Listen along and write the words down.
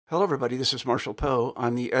Hello, everybody. This is Marshall Poe.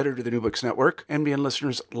 I'm the editor of the New Books Network. NBN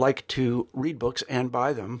listeners like to read books and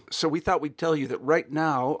buy them. So we thought we'd tell you that right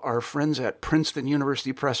now, our friends at Princeton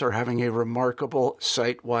University Press are having a remarkable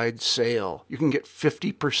site-wide sale. You can get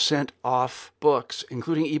 50% off books,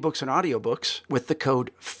 including ebooks and audiobooks, with the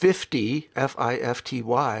code 50,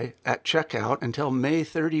 F-I-F-T-Y, at checkout until May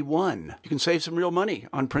 31. You can save some real money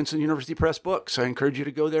on Princeton University Press books. I encourage you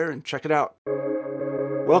to go there and check it out.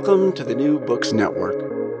 Welcome to the New Books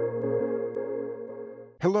Network.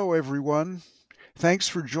 Hello, everyone. Thanks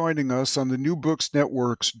for joining us on the New Books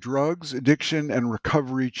Network's Drugs, Addiction, and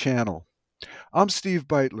Recovery channel. I'm Steve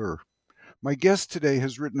Beitler. My guest today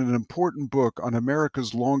has written an important book on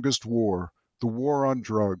America's longest war, the War on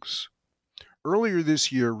Drugs. Earlier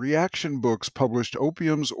this year, Reaction Books published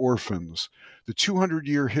Opium's Orphans, the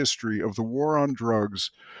 200-year history of the war on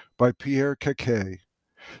drugs by Pierre Caquet.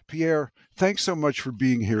 Pierre, thanks so much for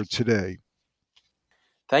being here today.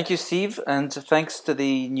 Thank you, Steve, and thanks to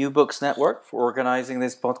the New Books Network for organizing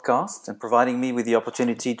this podcast and providing me with the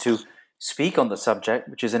opportunity to speak on the subject,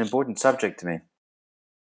 which is an important subject to me.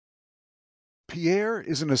 Pierre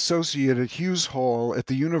is an associate at Hughes Hall at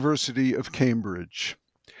the University of Cambridge.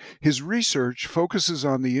 His research focuses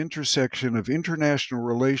on the intersection of international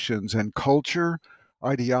relations and culture,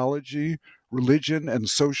 ideology, religion, and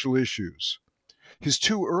social issues. His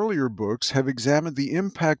two earlier books have examined the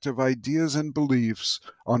impact of ideas and beliefs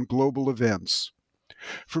on global events.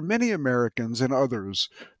 For many Americans and others,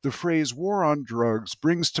 the phrase war on drugs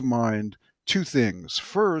brings to mind two things.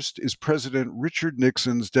 First is President Richard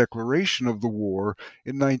Nixon's declaration of the war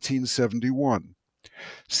in 1971.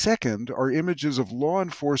 Second are images of law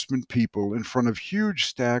enforcement people in front of huge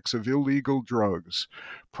stacks of illegal drugs,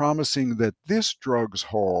 promising that this drugs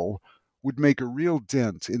haul would make a real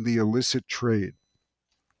dent in the illicit trade.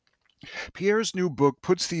 Pierre's new book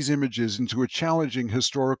puts these images into a challenging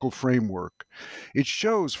historical framework. It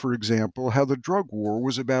shows, for example, how the drug war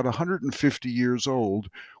was about 150 years old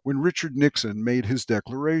when Richard Nixon made his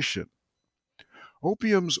declaration.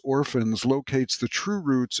 Opium's Orphans locates the true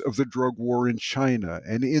roots of the drug war in China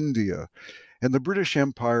and India, and the British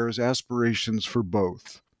Empire's aspirations for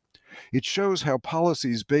both. It shows how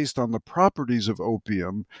policies based on the properties of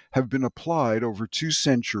opium have been applied over 2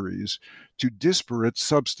 centuries to disparate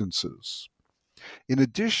substances. In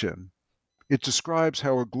addition, it describes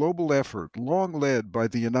how a global effort, long led by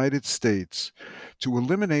the United States, to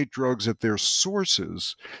eliminate drugs at their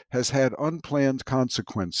sources has had unplanned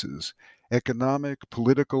consequences, economic,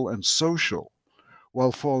 political, and social,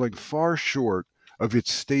 while falling far short of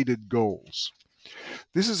its stated goals.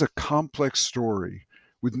 This is a complex story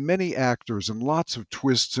with many actors and lots of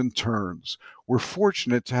twists and turns. We're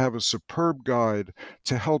fortunate to have a superb guide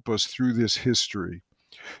to help us through this history.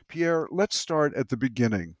 Pierre, let's start at the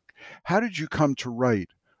beginning. How did you come to write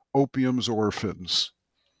Opium's Orphans?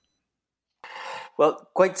 Well,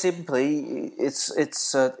 quite simply,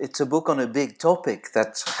 it's a book on a big topic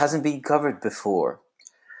that hasn't been covered before.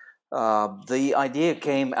 The idea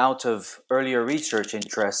came out of earlier research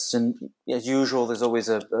interests, and as usual, there's always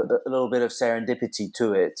a little bit of serendipity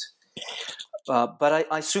to it. But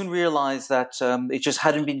I soon realized that it just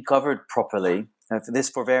hadn't been covered properly,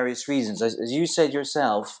 for various reasons. As you said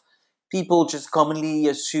yourself, people just commonly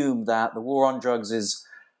assume that the war on drugs is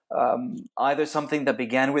either something that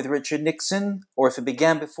began with Richard Nixon, or if it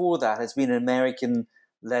began before that, has been an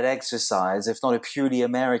American-led exercise, if not a purely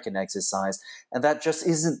American exercise. And that just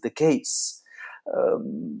isn't the case.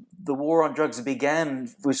 The war on drugs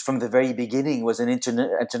was from the very beginning, was an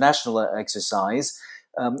international exercise.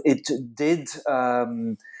 It did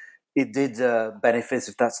benefit,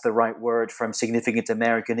 if that's the right word, from significant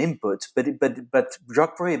American input. But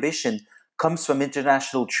drug prohibition comes from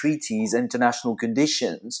international treaties, international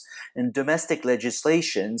conditions, and domestic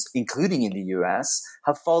legislations, including in the US,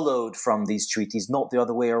 have followed from these treaties, not the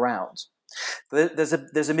other way around.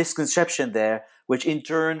 There's a misconception there, which in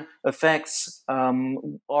turn affects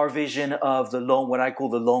our vision of what I call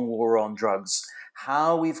the long war on drugs,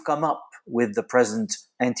 how we've come up with the present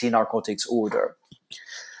anti-narcotics order.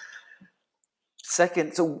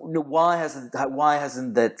 Second, so why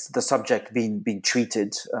hasn't the subject been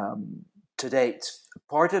treated to date?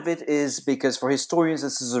 Part of it is because for historians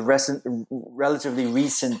this is a relatively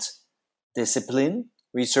recent discipline.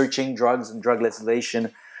 Researching drugs and drug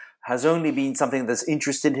legislation has only been something that's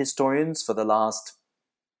interested historians for the last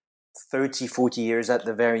 30, 40 years at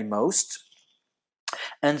the very most.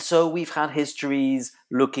 And so we've had histories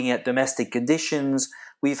looking at domestic conditions,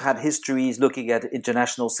 we've had histories looking at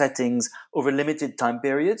international settings over limited time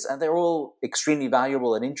periods, and they're all extremely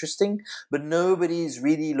valuable and interesting, but nobody's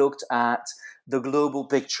really looked at the global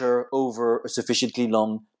picture over a sufficiently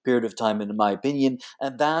long period of time, in my opinion,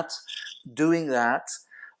 and that doing that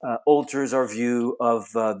alters our view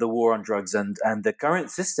of the war on drugs and the current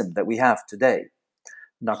system that we have today,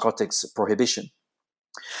 narcotics prohibition.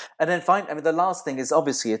 And then the last thing is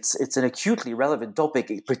obviously it's an acutely relevant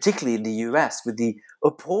topic, particularly in the US, with the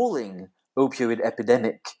appalling opioid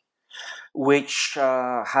epidemic, which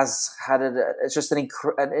has had just an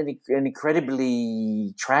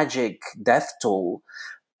incredibly tragic death toll,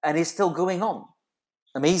 and is still going on,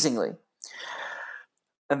 amazingly.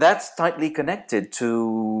 And that's tightly connected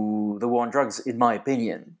to the war on drugs, in my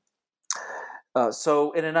opinion.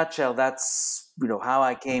 So, in a nutshell, that's how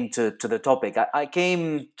I came to the topic. I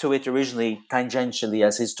came to it originally tangentially,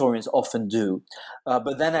 as historians often do,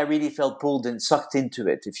 but then I really felt pulled and sucked into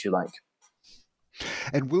it, if you like.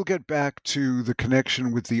 And we'll get back to the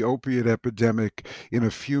connection with the opiate epidemic in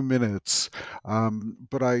a few minutes.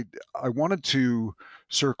 But I wanted to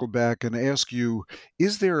circle back and ask you,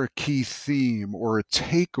 is there a key theme or a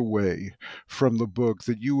takeaway from the book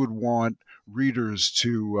that you would want readers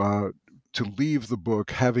to leave the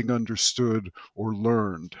book having understood or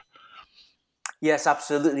learned? Yes,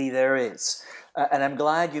 absolutely, there is. And I'm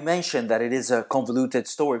glad you mentioned that it is a convoluted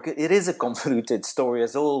story. It is a convoluted story,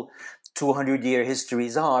 as all 200-year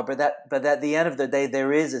histories are, but at the end of the day,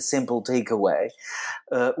 there is a simple takeaway,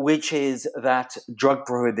 which is that drug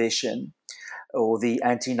prohibition, or the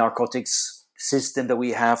anti-narcotics system that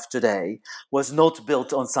we have today, was not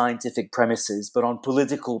built on scientific premises, but on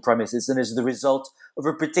political premises, and is the result of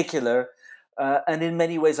a particular, and in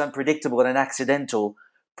many ways unpredictable and accidental,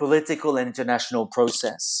 political and international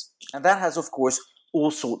process. And that has, of course,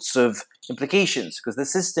 all sorts of implications, because the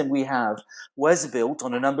system we have was built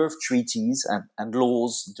on a number of treaties and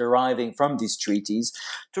laws deriving from these treaties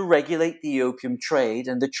to regulate the opium trade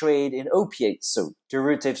and the trade in opiates, so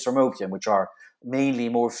derivatives from opium, which are mainly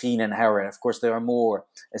morphine and heroin. Of course, there are more,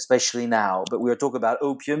 especially now, but we are talking about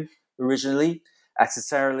opium originally,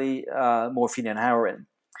 accessorily morphine and heroin.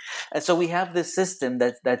 And so we have this system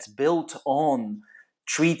that's built on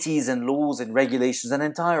treaties and laws and regulations, an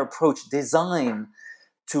entire approach designed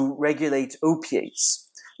to regulate opiates,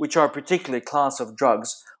 which are a particular class of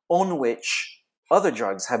drugs on which other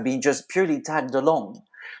drugs have been just purely tagged along.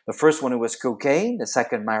 The first one was cocaine, the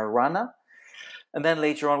second marijuana, and then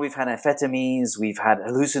later on we've had amphetamines, we've had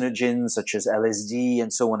hallucinogens such as LSD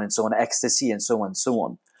and so on, ecstasy and so on and so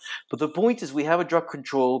on. But the point is we have a drug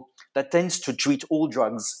control that tends to treat all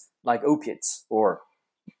drugs like opiates, or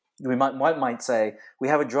we might say we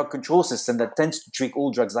have a drug control system that tends to treat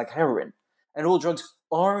all drugs like heroin. And all drugs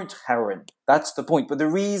aren't heroin. That's the point. But the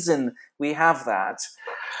reason we have that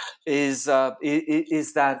is that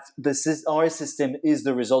our system is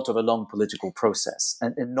the result of a long political process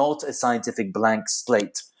and not a scientific blank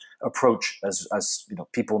slate approach, as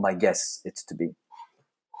people might guess it to be.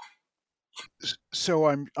 So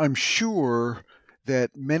I'm sure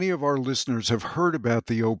that many of our listeners have heard about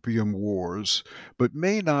the Opium Wars, but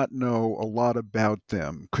may not know a lot about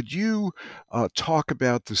them. Could you talk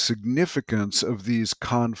about the significance of these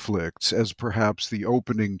conflicts as perhaps the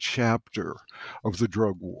opening chapter of the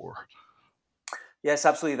drug war? Yes,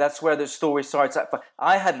 absolutely. That's where the story starts.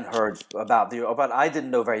 I hadn't heard I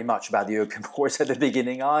didn't know very much about the Opium Wars at the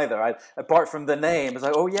beginning either. Apart from the name, it's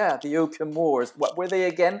like, oh yeah, the Opium Wars. What were they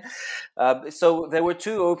again? So there were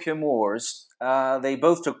two Opium Wars. They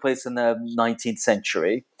both took place in the 19th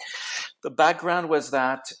century. The background was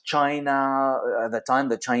that China, at the time,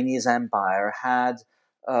 the Chinese Empire had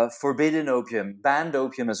forbidden opium, banned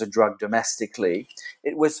opium as a drug domestically.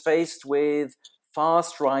 It was faced with a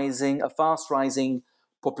fast rising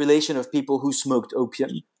population of people who smoked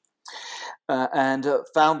opium and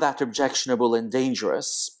found that objectionable and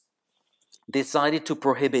dangerous, decided to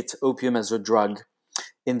prohibit opium as a drug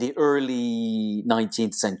in the early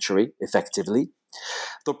 19th century, effectively.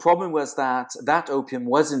 The problem was that opium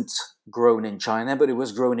wasn't grown in China, but it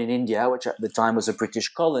was grown in India, which at the time was a British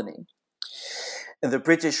colony. And the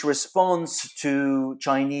British response to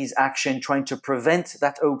Chinese action trying to prevent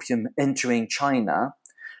that opium entering China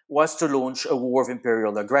was to launch a war of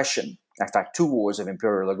imperial aggression. In fact, two wars of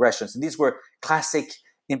imperial aggression. So these were classic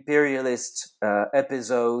imperialist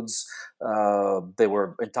episodes. They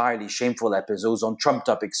were entirely shameful episodes on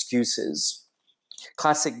trumped-up excuses.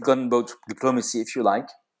 Classic gunboat diplomacy, if you like.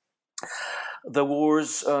 The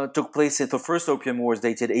wars took place. The first Opium Wars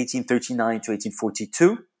dated 1839 to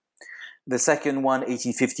 1842. The second one,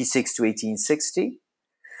 1856 to 1860.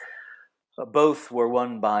 Both were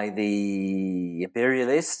won by the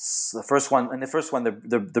imperialists. The first one,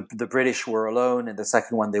 the British were alone, and the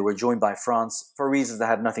second one, they were joined by France for reasons that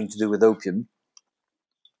had nothing to do with opium.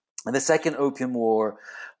 And the Second Opium War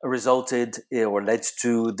resulted or led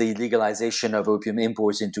to the legalization of opium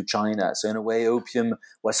imports into China. So in a way, opium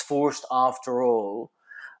was forced, after all,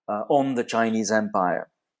 on the Chinese empire.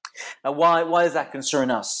 Now, why does that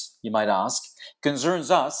concern us, you might ask?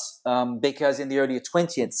 Concerns us because in the early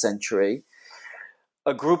 20th century,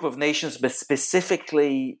 a group of nations, but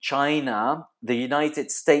specifically China, the United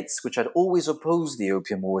States, which had always opposed the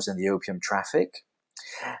opium wars and the opium traffic,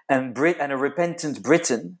 and a repentant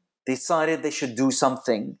Britain decided they should do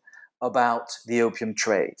something about the opium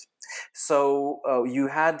trade. So you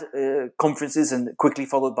had conferences and quickly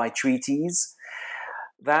followed by treaties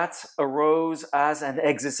that arose as an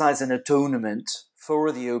exercise in atonement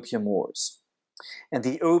for the opium wars. And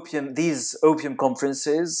these opium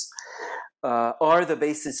conferences are the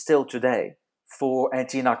basis still today for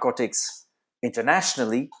anti-narcotics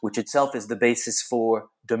internationally, which itself is the basis for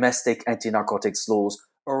domestic anti-narcotics laws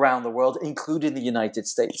around the world, including the United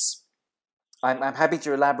States. I'm happy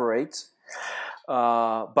to elaborate,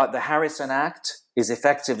 but the Harrison Act is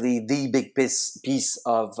effectively the big piece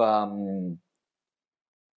of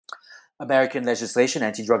American legislation,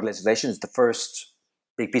 anti-drug legislation. It's the first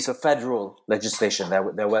big piece of federal legislation.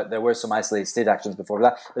 There were some isolated state actions before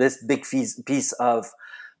that, but this big piece of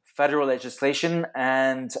federal legislation,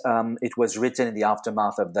 and it was written in the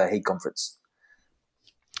aftermath of the Hague Conference.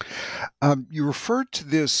 You referred to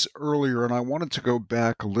this earlier, and I wanted to go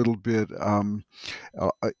back a little bit.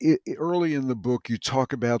 Early in the book, you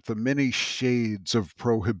talk about the many shades of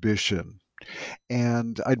prohibition.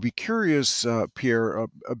 And I'd be curious, Pierre,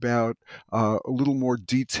 about a little more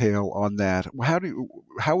detail on that.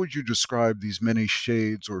 How would you describe these many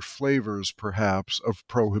shades or flavors, perhaps, of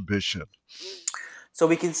prohibition? So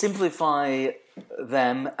we can simplify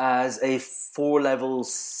them as a 4-level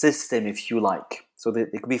system, if you like. So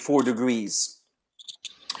it could be 4 degrees.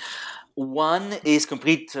 One is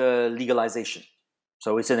complete legalization.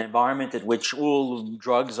 So it's an environment in which all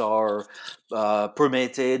drugs are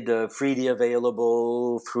permitted, freely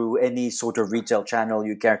available through any sort of retail channel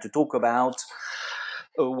you care to talk about,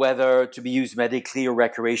 whether to be used medically or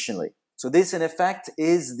recreationally. So this, in effect,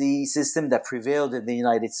 is the system that prevailed in the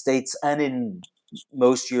United States and in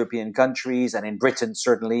most European countries, and in Britain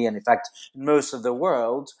certainly, and in fact, most of the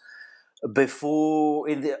world, up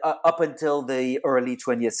until the early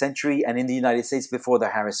 20th century, and in the United States before the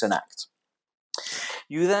Harrison Act.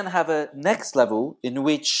 You then have a next level in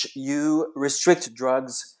which you restrict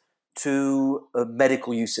drugs to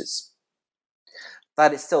medical uses.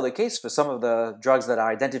 That is still the case for some of the drugs that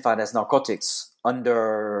are identified as narcotics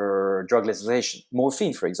under drug legislation.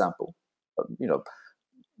 Morphine, for example.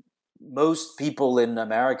 Most people in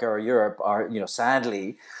America or Europe are,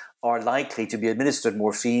 sadly, are likely to be administered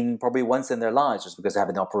morphine probably once in their lives, just because they have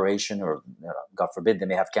an operation or, God forbid, they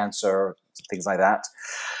may have cancer, things like that.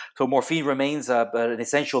 So morphine remains an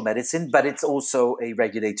essential medicine, but it's also a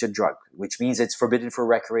regulated drug, which means it's forbidden for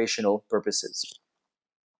recreational purposes.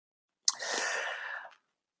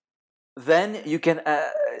 Then you can...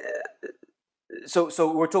 So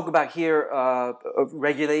we're talking about here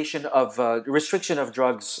restriction of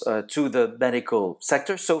drugs to the medical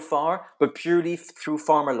sector so far, but purely through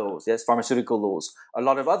pharma laws, yes, pharmaceutical laws. A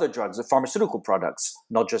lot of other drugs, the pharmaceutical products,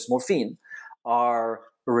 not just morphine, are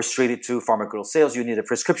restricted to pharmaceutical sales. You need a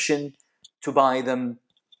prescription to buy them,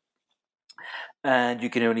 and you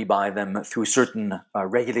can only buy them through certain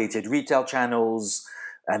regulated retail channels.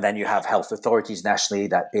 And then you have health authorities nationally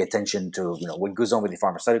that pay attention to, what goes on with the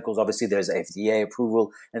pharmaceuticals. Obviously, there's FDA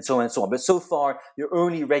approval and so on and so on. But so far, you're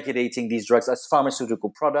only regulating these drugs as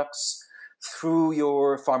pharmaceutical products through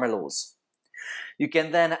your pharma laws. You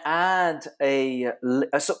can then add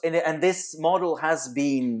and this model has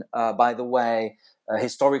been, by the way,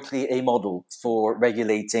 historically a model for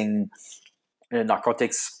regulating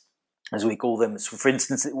narcotics, as we call them. So for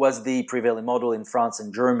instance, it was the prevailing model in France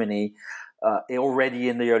and Germany already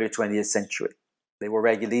in the early 20th century.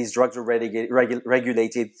 These drugs were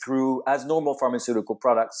regulated as normal pharmaceutical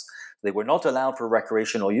products. They were not allowed for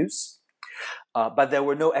recreational use, but there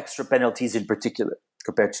were no extra penalties in particular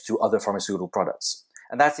compared to other pharmaceutical products.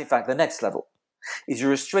 And that's in fact the next level, is you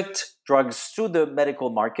restrict drugs to the medical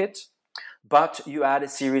market, but you add a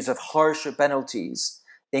series of harsher penalties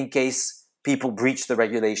in case people breach the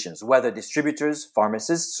regulations, whether distributors,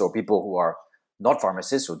 pharmacists, or people who are not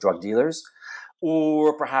pharmacists or drug dealers,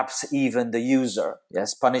 or perhaps even the user.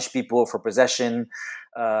 Yes, punish people for possession,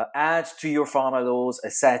 add to your pharma laws a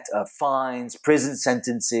set of fines, prison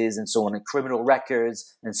sentences, and so on, and criminal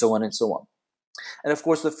records, and so on and so on. And of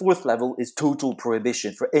course, the fourth level is total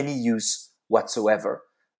prohibition for any use whatsoever,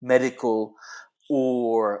 medical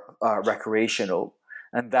or recreational.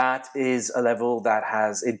 And that is a level that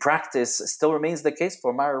has, in practice, still remains the case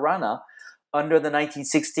for marijuana under the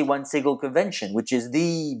 1961 Siegel Convention, which is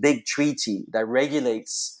the big treaty that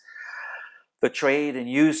regulates the trade and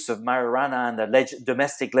use of marijuana and the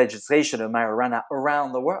domestic legislation of marijuana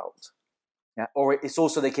around the world. Yeah, or it's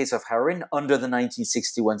also the case of heroin under the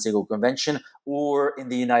 1961 Siegel Convention, or in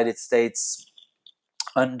the United States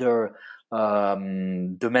under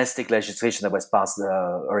domestic legislation that was passed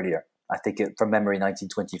earlier. I think from memory,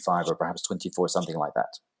 1925 or perhaps 24, something like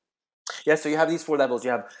that. Yeah, so you have these four levels.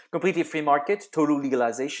 You have completely free market, total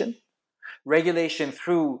legalization, regulation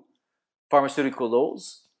through pharmaceutical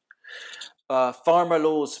laws, pharma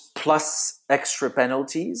laws plus extra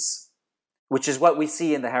penalties, which is what we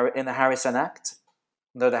see in the Harrison Act.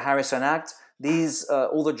 Under the Harrison Act, these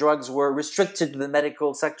all the drugs were restricted to the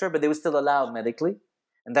medical sector, but they were still allowed medically.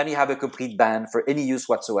 And then you have a complete ban for any use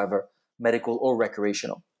whatsoever, medical or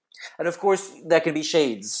recreational. And of course, there can be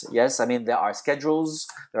shades. Yes, I mean, there are schedules.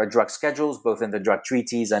 There are drug schedules, both in the drug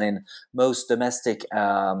treaties and in most domestic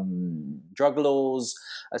drug laws.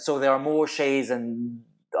 So there are more shades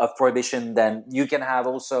of prohibition than you can have.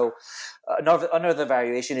 Also, another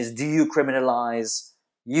variation is: do you criminalize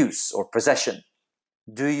use or possession?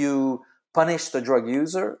 Do you punish the drug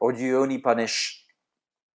user, or do you only punish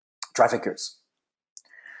traffickers?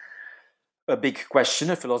 A big question,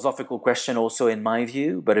 a philosophical question also in my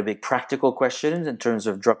view, but a big practical question in terms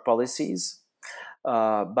of drug policies.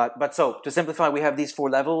 But so, to simplify, we have these four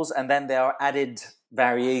levels, and then there are added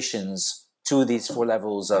variations to these four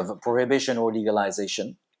levels of prohibition or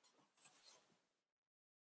legalization.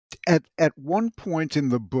 At one point in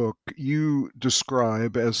the book, you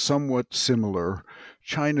describe as somewhat similar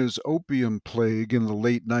China's opium plague in the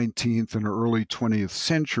late 19th and early 20th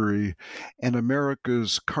century and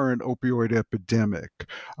America's current opioid epidemic.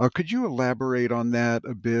 Could you elaborate on that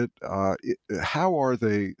a bit? How are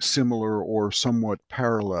they similar or somewhat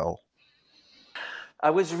parallel?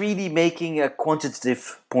 I was really making a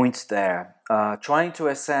quantitative point there, trying to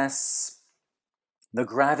assess the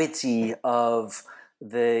gravity of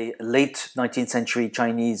the late 19th century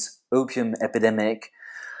Chinese opium epidemic.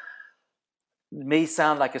 May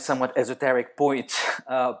sound like a somewhat esoteric point,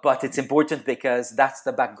 but it's important because that's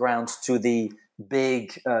the background to the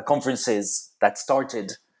big conferences that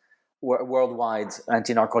started worldwide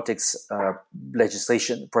anti-narcotics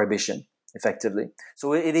legislation, prohibition, effectively.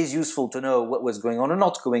 So it is useful to know what was going on or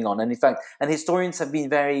not going on. And in fact, historians have been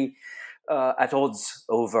very at odds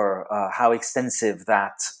over how extensive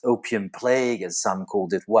that opium plague, as some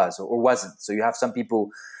called it, was or wasn't. So you have some people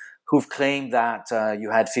who've claimed that you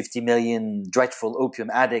had 50 million dreadful opium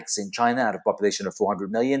addicts in China out of a population of 400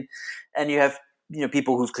 million. And you have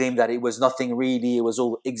people who've claimed that it was nothing really, it was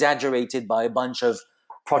all exaggerated by a bunch of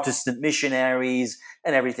Protestant missionaries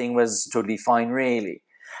and everything was totally fine, really.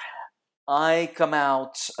 I come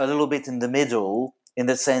out a little bit in the middle in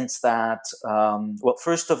the sense that, well,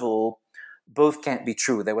 first of all, both can't be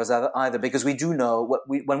true. There was either, because we do know,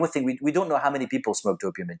 one thing, we don't know how many people smoked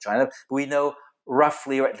opium in China, but we know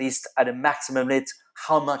roughly, or at least at a maximum limit,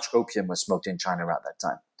 how much opium was smoked in China around that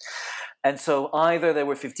time. And so either there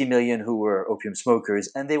were 50 million who were opium smokers,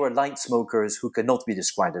 and they were light smokers who could not be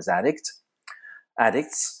described as addicts,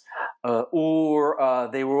 or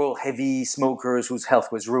they were all heavy smokers whose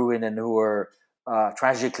health was ruined and who were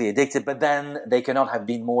tragically addicted, but then they cannot have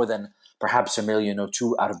been more than perhaps 1 million or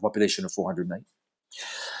 2 out of a population of 400 million.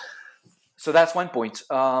 So that's one point.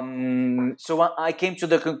 So I came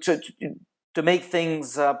to make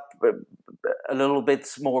things a little bit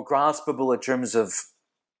more graspable in terms of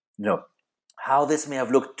how this may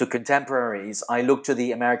have looked to contemporaries. I looked to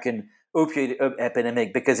the American opioid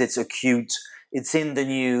epidemic because it's acute, it's in the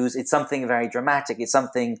news, it's something very dramatic, it's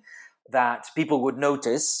something that people would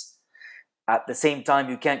notice. At the same time,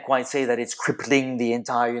 you can't quite say that it's crippling the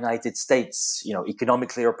entire United States,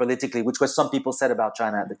 economically or politically, which was some people said about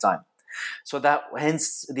China at the time. So that,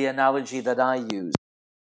 hence the analogy that I use.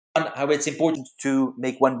 How it's important to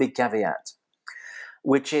make one big caveat,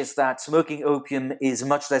 which is that smoking opium is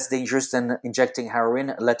much less dangerous than injecting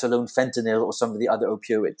heroin, let alone fentanyl or some of the other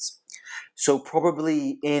opioids. So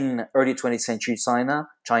probably in early 20th century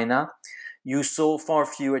China, you saw far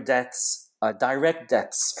fewer deaths, direct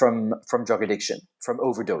deaths from drug addiction, from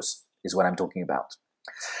overdose, is what I'm talking about.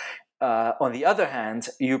 On the other hand,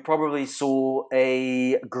 you probably saw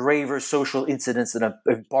a graver social incidence in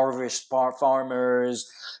impoverished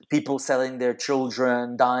farmers, people selling their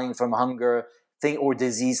children, dying from hunger or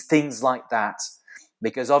disease, things like that.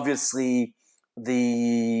 Because obviously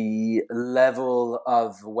the level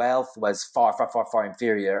of wealth was far, far, far, far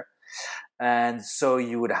inferior. And so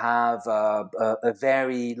you would have a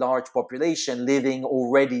very large population living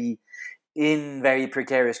already in very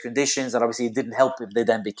precarious conditions, and obviously it didn't help if they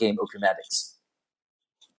then became opium addicts.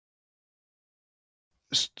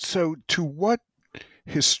 So, to what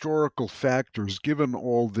historical factors, given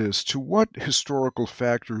all this, to what historical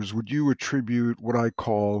factors would you attribute what I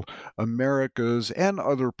call America's and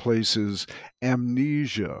other places'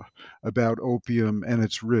 amnesia about opium and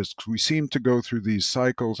its risks? We seem to go through these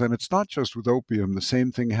cycles, and it's not just with opium. The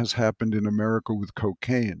same thing has happened in America with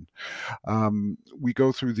cocaine. We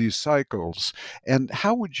go through these cycles. And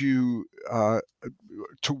how would you,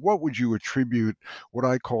 to what would you attribute what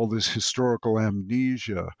I call this historical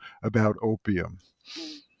amnesia about opium?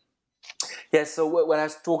 Yeah, so when I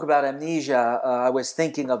talk about amnesia, I was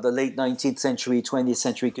thinking of the late 19th century, 20th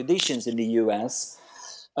century conditions in the US,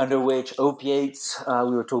 under which opiates,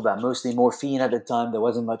 we were talking about mostly morphine at the time, there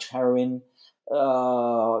wasn't much heroin,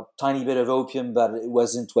 tiny bit of opium, but it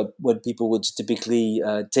wasn't what people would typically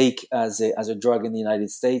take as a drug in the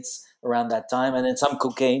United States around that time, and then some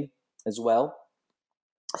cocaine as well.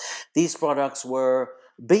 These products were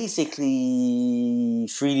basically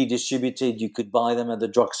freely distributed. You could buy them at the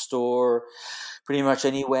drugstore, pretty much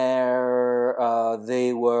anywhere.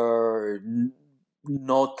 They were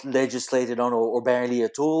not legislated on, or barely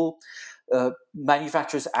at all.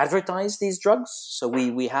 Manufacturers advertise these drugs, so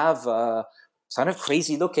we have kind of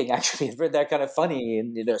crazy looking. Actually, they're kind of funny,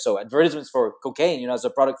 and so advertisements for cocaine, as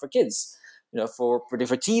a product for kids. For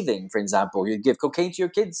teething, for example, you give cocaine to your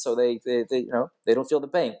kids so they don't feel the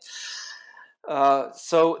pain.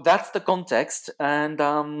 So that's the context, and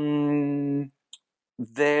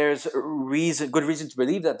there's good reason to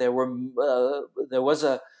believe that there was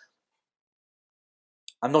a.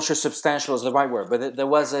 I'm not sure substantial is the right word, but there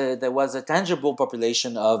was a tangible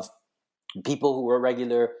population of people who were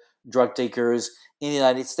regular drug takers in the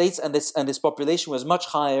United States, and this population was much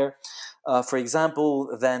higher, for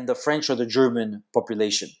example, than the French or the German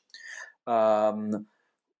population,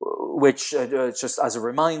 which, just as a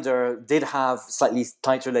reminder, did have slightly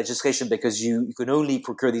tighter legislation because you could only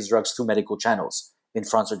procure these drugs through medical channels in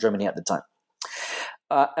France or Germany at the time.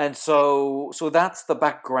 And so that's the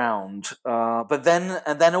background. But then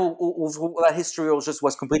all that history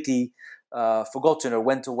was completely forgotten or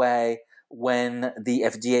went away when the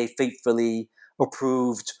FDA faithfully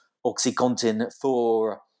approved OxyContin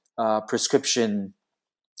for prescription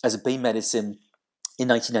as a pain medicine in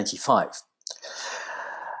 1995.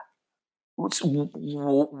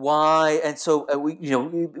 Why? And so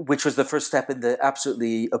which was the first step in the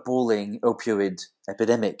absolutely appalling opioid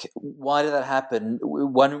epidemic. Why did that happen? It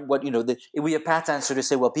would be a pat answer to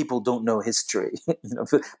say, well, people don't know history.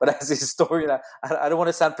 But as a historian, I don't want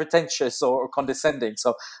to sound pretentious or condescending,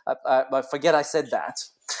 so I forget I said that.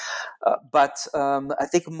 But I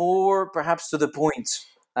think more perhaps to the point,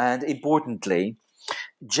 and importantly,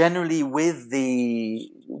 generally with the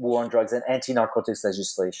war on drugs and anti-narcotics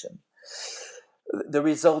legislation, the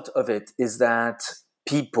result of it is that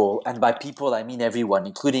people, and by people I mean everyone,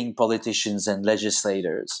 including politicians and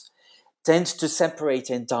legislators, tend to separate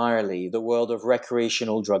entirely the world of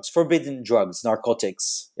recreational drugs, forbidden drugs,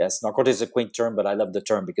 narcotics. Yes, narcotics is a quaint term, but I love the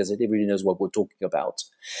term because it really knows what we're talking about.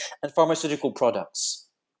 And pharmaceutical products.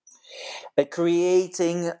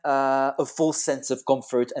 Creating a false sense of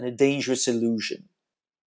comfort and a dangerous illusion.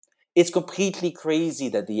 It's completely crazy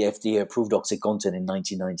that the FDA approved OxyContin in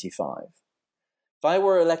 1995. If I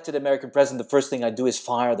were elected American president, the first thing I'd do is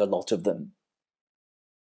fire the lot of them.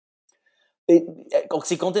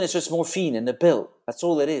 OxyContin is just morphine in a pill. That's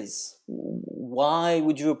all it is. Why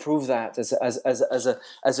would you approve that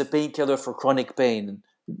as a painkiller for chronic pain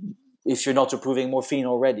if you're not approving morphine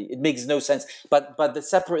already? It makes no sense. But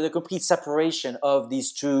the complete separation of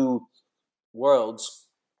these two worlds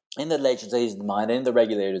in the legislator's mind and in the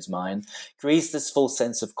regulator's mind creates this false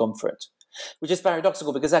sense of comfort, which is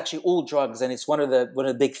paradoxical because actually all drugs, and it's one of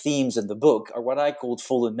the big themes in the book, are what I called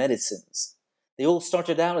fallen medicines. They all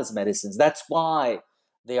started out as medicines. That's why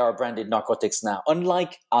they are branded narcotics now,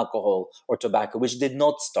 unlike alcohol or tobacco, which did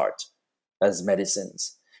not start as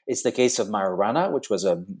medicines. It's the case of marijuana, which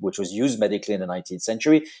was used medically in the 19th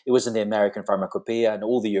century. It was in the American Pharmacopoeia and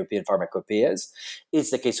all the European pharmacopoeias. It's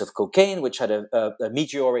the case of cocaine, which had a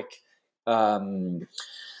meteoric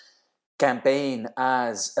campaign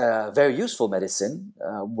as a very useful medicine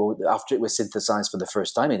after it was synthesized for the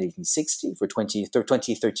first time in 1860. For 20,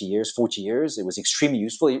 30 years, 40 years, it was extremely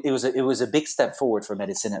useful. It was a big step forward for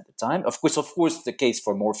medicine at the time. Of course, the case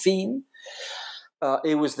for morphine.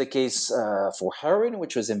 It was the case for heroin,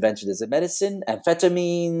 which was invented as a medicine.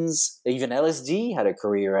 Amphetamines, even LSD had a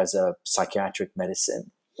career as a psychiatric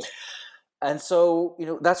medicine. And so,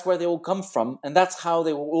 that's where they all come from. And that's how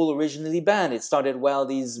they were all originally banned. It started, well,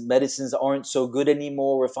 these medicines aren't so good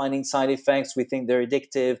anymore. We're finding side effects. We think they're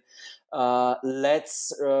addictive.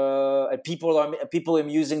 People are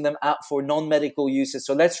using them out for non-medical uses.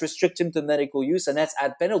 So let's restrict them to medical use and let's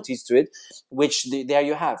add penalties to it, which there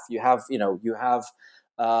you have. You have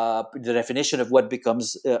the definition of what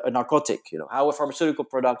becomes a narcotic, how a pharmaceutical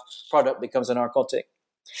product becomes a narcotic.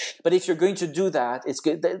 But if you're going to do that,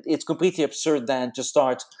 it's completely absurd then to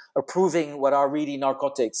start approving what are really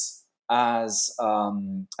narcotics as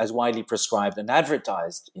widely prescribed and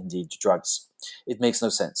advertised, indeed, drugs. It makes no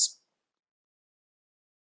sense.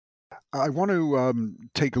 I want to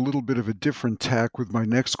take a little bit of a different tack with my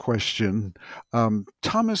next question.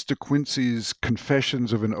 Thomas de Quincey's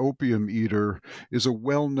Confessions of an Opium Eater is a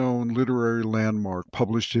well-known literary landmark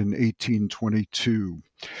published in 1822.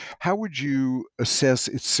 How would you assess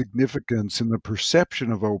its significance in the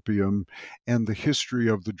perception of opium and the history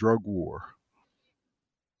of the drug war?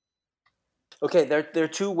 Okay, there are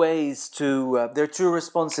two ways there are two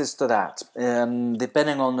responses to that,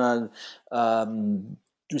 depending on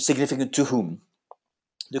significant to whom.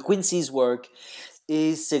 De Quincey's work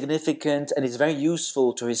is significant and is very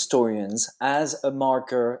useful to historians as a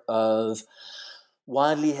marker of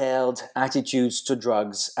widely held attitudes to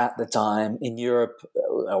drugs at the time in Europe,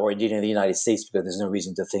 or indeed in the United States, because there's no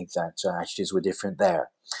reason to think that attitudes were different there.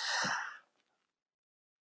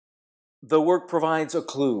 The work provides a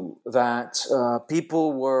clue that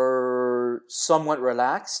people were somewhat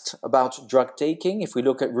relaxed about drug taking. If we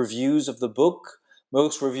look at reviews of the book,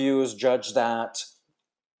 most reviewers judge that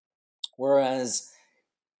whereas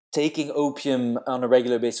taking opium on a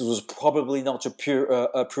regular basis was probably not a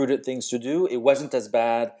prudent thing to do, it wasn't as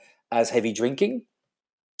bad as heavy drinking.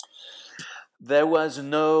 There was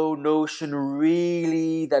no notion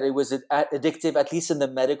really that it was addictive, at least in the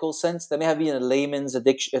medical sense. There may have been a layman's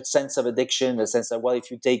sense of addiction, a sense that, well, if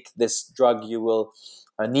you take this drug, you will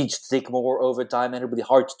need to take more over time and it'll be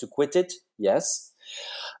hard to quit it. Yes.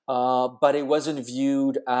 But it wasn't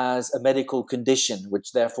viewed as a medical condition,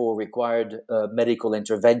 which therefore required medical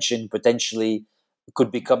intervention, potentially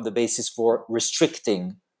could become the basis for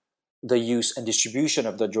restricting the use and distribution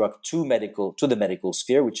of the drug to the medical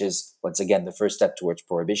sphere, which is, once again, the first step towards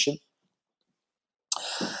prohibition.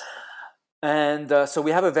 And so we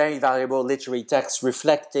have a very valuable literary text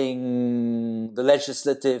reflecting the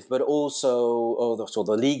legislative, but also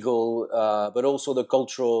the legal, but also the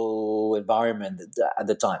cultural environment at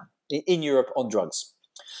the time in Europe on drugs.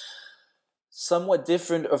 Somewhat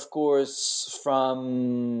different, of course,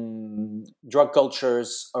 from drug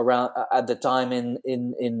cultures around at the time in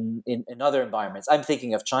other environments. I'm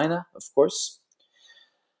thinking of China, of course.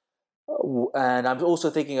 And I'm also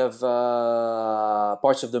thinking of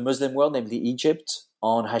parts of the Muslim world, namely Egypt,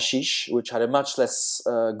 on hashish, which had a much less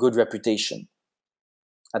good reputation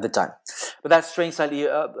at the time. But that's straying slightly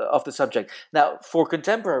off the subject. Now, for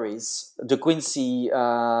contemporaries, De Quincey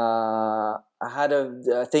had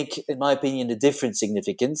I think, in my opinion, a different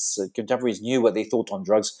significance. Contemporaries knew what they thought on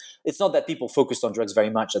drugs. It's not that people focused on drugs very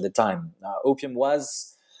much at the time. Opium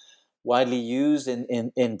was widely used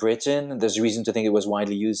in Britain. There's a reason to think it was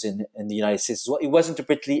widely used in the United States as well. It wasn't a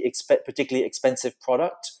particularly expensive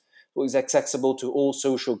product. It was accessible to all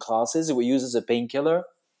social classes. It was used as a painkiller.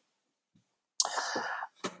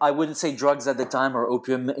 I wouldn't say drugs at the time, or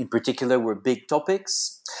opium in particular, were big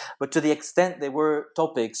topics. But to the extent they were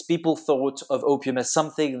topics, people thought of opium as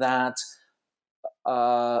something that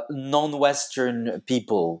non-Western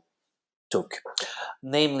people took,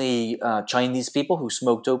 namely Chinese people who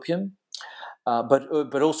smoked opium,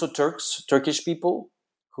 but also Turkish people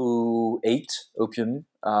who ate opium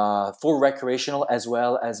for recreational as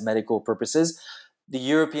well as medical purposes. The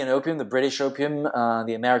European opium, the British opium,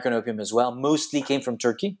 the American opium as well, mostly came from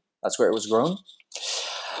Turkey. That's where it was grown.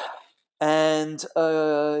 And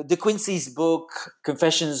De Quincey's book,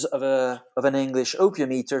 Confessions of an English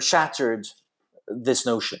Opium Eater, shattered this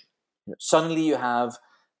notion. Suddenly you have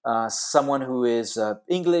someone who is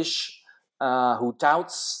English, who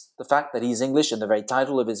touts the fact that he's English in the very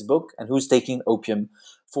title of his book, and who's taking opium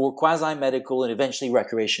for quasi-medical and eventually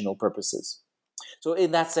recreational purposes. So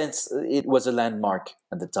in that sense, it was a landmark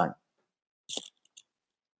at the time.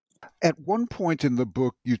 At one point in the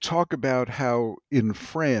book, you talk about how in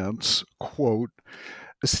France, quote,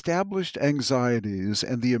 established anxieties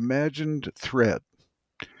and the imagined threat,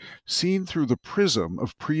 seen through the prism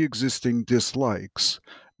of pre-existing dislikes,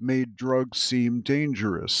 made drugs seem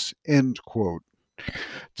dangerous, end quote.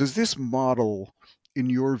 Does this model,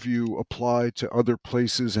 in your view, apply to other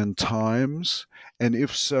places and times? And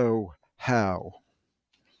if so, how?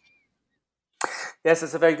 Yes,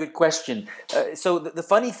 that's a very good question. So the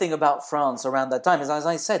funny thing about France around that time is, as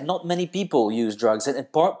I said, not many people used drugs, and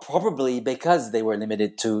probably because they were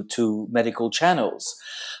limited to medical channels.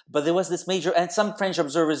 But there was this major, and some French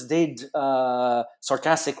observers did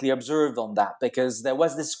sarcastically observe on that, because there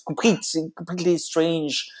was this completely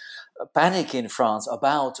strange panic in France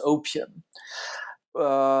about opium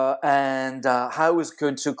and how it was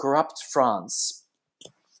going to corrupt France.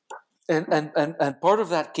 And part of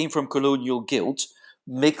that came from colonial guilt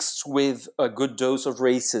mixed with a good dose of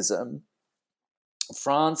racism.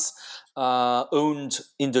 France owned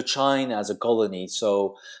Indochina as a colony,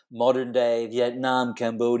 so modern day Vietnam,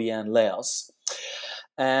 Cambodia, and Laos.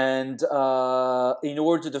 And in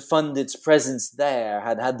order to fund its presence there,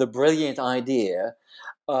 had the brilliant idea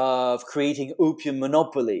of creating opium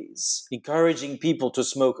monopolies, encouraging people to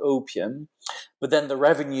smoke opium, but then the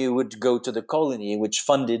revenue would go to the colony, which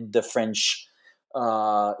funded the French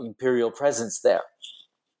imperial presence there.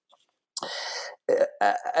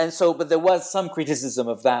 And so, but there was some criticism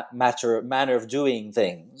of that manner of doing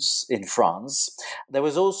things in France. There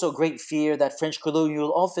was also great fear that French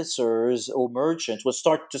colonial officers or merchants would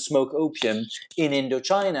start to smoke opium in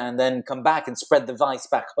Indochina and then come back and spread the vice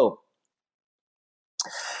back home.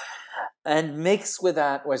 And mixed with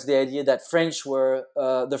that was the idea that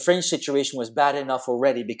the French situation was bad enough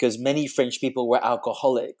already because many French people were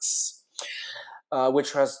alcoholics,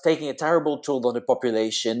 which was taking a terrible toll on the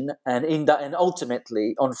population and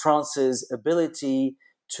ultimately on France's ability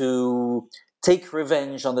to take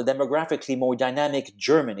revenge on the demographically more dynamic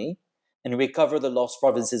Germany and recover the lost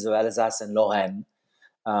provinces of Alsace and Lorraine,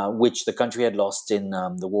 which the country had lost in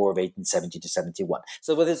the War of 1870 to 71.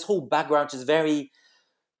 So with this whole background, which is very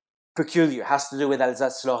peculiar, has to do with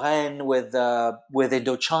Alsace-Lorraine, with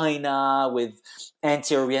Indochina, with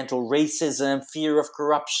anti-Oriental racism, fear of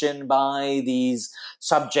corruption by these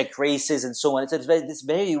subject races, and so on. It's this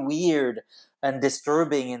very weird and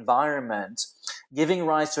disturbing environment, giving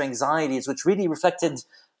rise to anxieties, which really reflected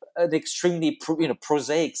an extremely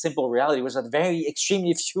prosaic, simple reality, was that very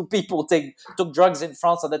extremely few people took drugs in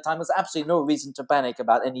France at the time. There's absolutely no reason to panic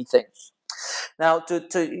about anything. Now,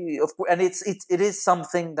 and it is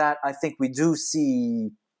something that I think we do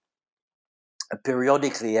see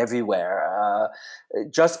periodically everywhere.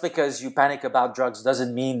 Just because you panic about drugs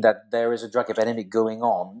doesn't mean that there is a drug epidemic going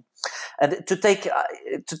on. And to take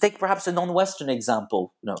perhaps a non-Western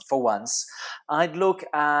example, for once, I'd look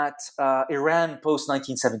at Iran post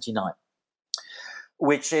 1979,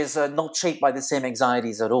 which is not shaped by the same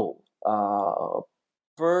anxieties at all.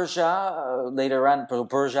 Persia, later on,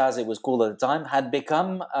 Persia as it was called at the time, had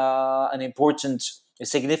become a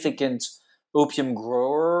significant opium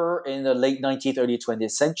grower in the late 19th, early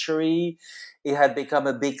 20th century. It had become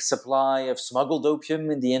a big supply of smuggled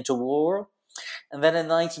opium in the interwar. And then in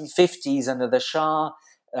the 1950s, under the Shah,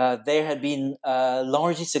 there had been a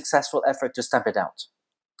largely successful effort to stamp it out.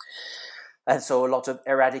 And so a lot of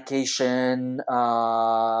eradication,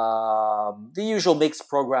 the usual mixed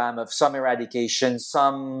program of some eradication,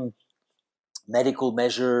 some medical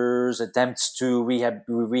measures, attempts to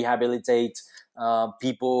rehabilitate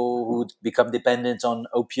people who'd become dependent on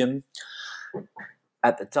opium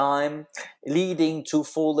at the time, leading to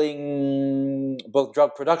falling both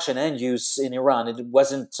drug production and use in Iran. It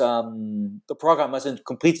wasn't the program wasn't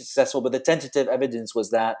completely successful, but the tentative evidence was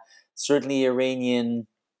that certainly Iranian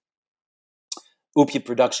opium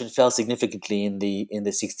production fell significantly in the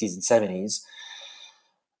 60s and 70s,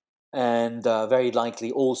 and very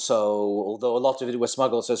likely also, although a lot of it was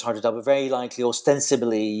smuggled, so it's hard to tell, but very likely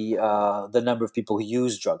ostensibly the number of people who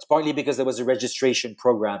use drugs, partly because there was a registration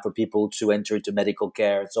program for people to enter into medical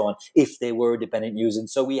care and so on if they were dependent users. And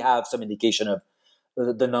so we have some indication of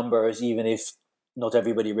the numbers, even if not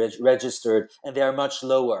everybody registered, and they are much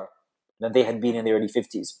lower than they had been in the early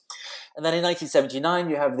 50s. And then in 1979,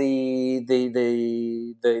 you have the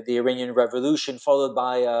Iranian Revolution, followed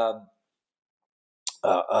by a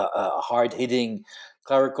hard-hitting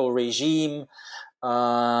clerical regime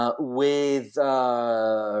with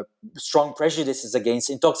strong prejudices against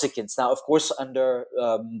intoxicants. Now, of course, under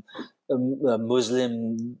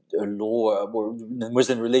Muslim law or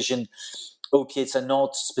Muslim religion, opiates are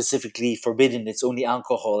not specifically forbidden. It's only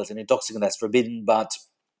alcohol as an intoxicant that's forbidden, but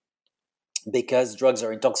because drugs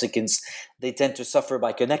are intoxicants, they tend to suffer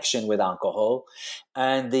by connection with alcohol.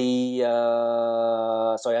 And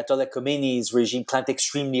Ayatollah Khomeini's regime clamped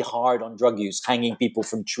extremely hard on drug use, hanging people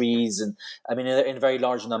from trees, and in very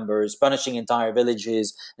large numbers, punishing entire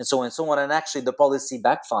villages, and so on and so on. And actually, the policy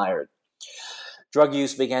backfired. Drug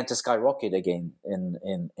use began to skyrocket again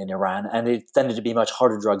in Iran, and it tended to be much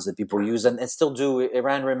harder drugs that people use, and still do.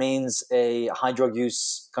 Iran remains a high drug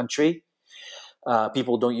use country.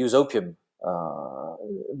 People don't use opium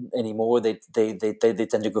anymore. They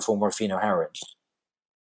tend to go for morphine or heroin.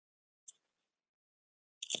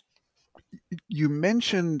 You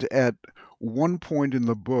mentioned at one point in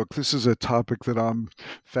the book, this is a topic that I'm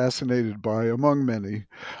fascinated by, among many,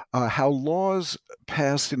 how laws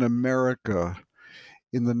passed in America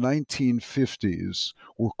in the 1950s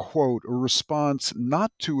were, quote, a response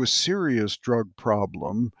not to a serious drug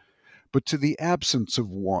problem, but to the absence of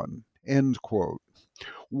one, end quote.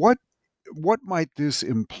 What might this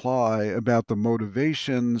imply about the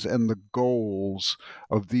motivations and the goals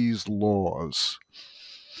of these laws?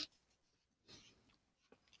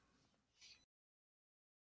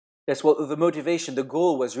 Yes, well, the motivation, the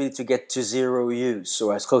goal was really to get to zero use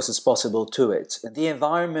or as close as possible to it. And the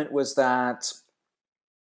environment was that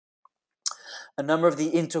a number of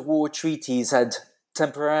the interwar treaties had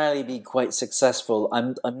temporarily been quite successful.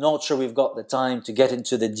 I'm not sure we've got the time to get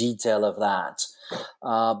into the detail of that.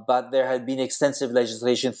 But there had been extensive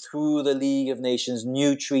legislation through the League of Nations,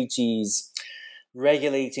 new treaties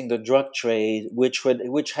regulating the drug trade,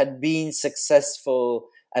 which had been successful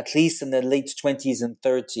at least in the late 20s and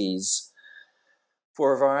 30s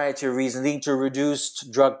for a variety of reasons, leading to reduced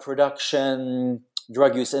drug production,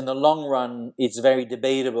 drug use. In the long run, it's very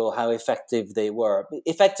debatable how effective they were.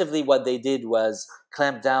 Effectively, what they did was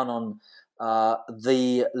clamp down on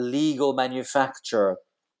the legal manufacture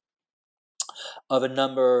of a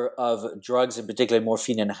number of drugs, in particular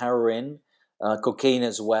morphine and heroin, cocaine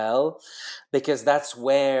as well, because that's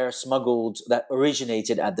where that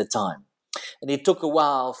originated at the time. And it took a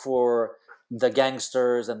while for the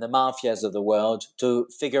gangsters and the mafias of the world to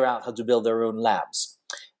figure out how to build their own labs.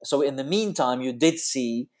 So in the meantime, you did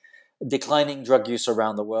see declining drug use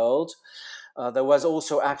around the world. There was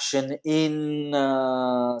also action in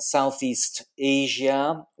Southeast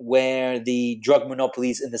Asia, where the drug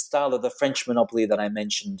monopolies, in the style of the French monopoly that I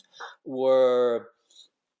mentioned, were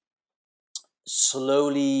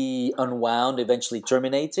slowly unwound, eventually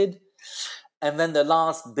terminated. And then the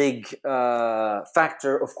last big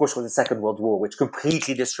factor, of course, was the Second World War, which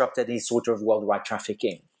completely disrupted any sort of worldwide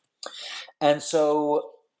trafficking. And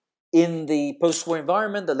so in the post-war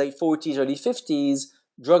environment, the late 40s, early 50s,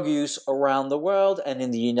 drug use around the world and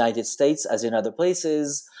in the United States, as in other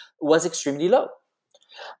places, was extremely low.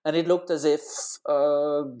 And it looked as if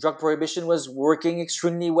drug prohibition was working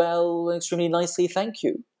extremely well, extremely nicely, thank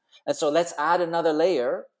you. And so let's add another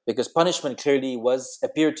layer, because punishment clearly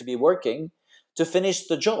appeared to be working, to finish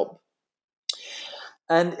the job.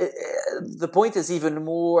 And the point is even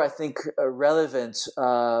more, I think, relevant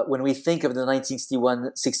when we think of the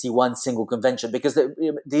 1961 Single Convention, because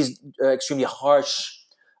these extremely harsh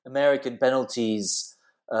American penalties,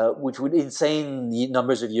 which would insane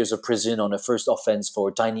numbers of years of prison on a first offense for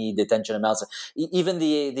tiny detention amounts. Even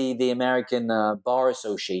the American Bar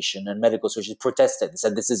Association and Medical Association protested. They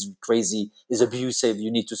said, this is crazy, this is abusive, you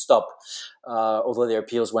need to stop, although their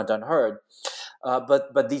appeals went unheard.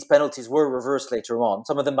 But these penalties were reversed later on,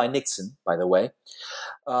 some of them by Nixon, by the way.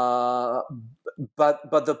 But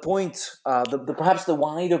the point, perhaps the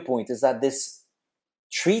wider point, is that this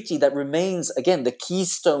treaty that remains, again, the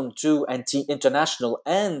keystone to international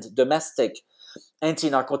and domestic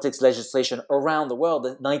anti-narcotics legislation around the world, the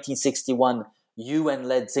 1961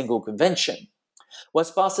 UN-led Single Convention,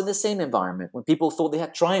 was passed in the same environment when people thought they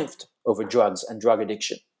had triumphed over drugs and drug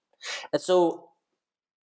addiction. And so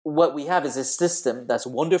what we have is a system that's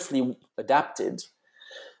wonderfully adapted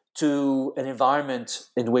to an environment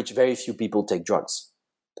in which very few people take drugs.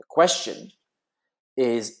 The question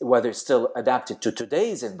is whether it's still adapted to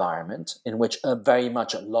today's environment, in which a very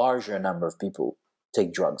much larger number of people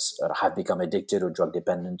take drugs or have become addicted or drug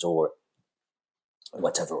dependent or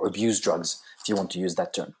whatever, or abuse drugs, if you want to use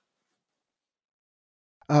that term.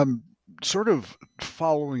 Sort of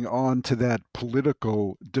following on to that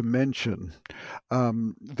political dimension,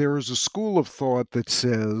 there is a school of thought that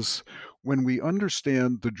says when we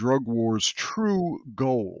understand the drug war's true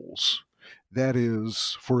goals, that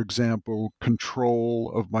is, for example,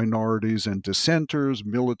 control of minorities and dissenters,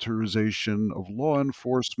 militarization of law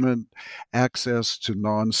enforcement, access to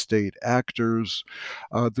non-state actors,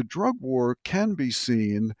 the drug war can be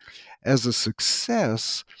seen as a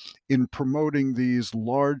success in promoting these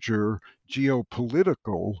larger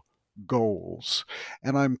geopolitical goals.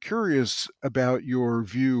 And I'm curious about your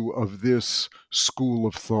view of this school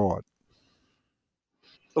of thought.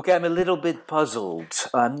 Okay, I'm a little bit puzzled.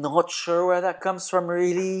 I'm not sure where that comes from,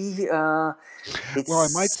 really. Well, I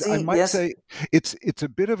might say it's a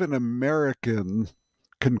bit of an American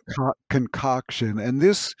concoction. And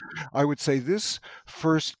this, I would say, this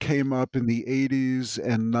first came up in the 80s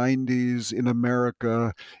and 90s in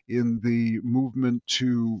America in the movement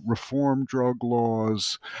to reform drug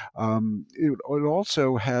laws. It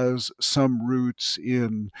also has some roots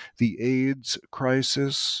in the AIDS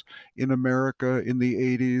crisis in America in the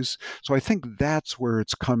 80s. So I think that's where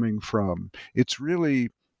it's coming from. It's really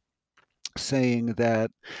saying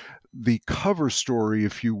that the cover story,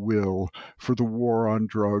 if you will, for the war on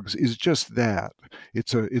drugs is just that.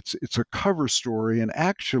 It's a cover story, and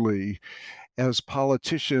actually, as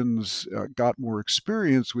politicians got more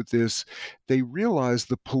experience with this, they realized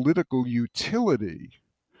the political utility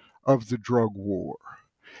of the drug war.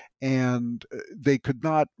 And they could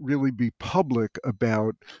not really be public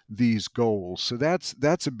about these goals. So that's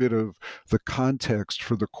a bit of the context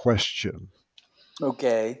for the question.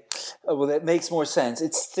 Okay, well, that makes more sense.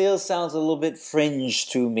 It still sounds a little bit fringe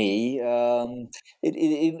to me.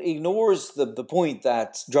 It ignores the point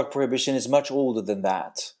that drug prohibition is much older than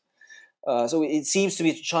that. So it seems to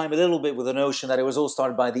me to chime a little bit with the notion that it was all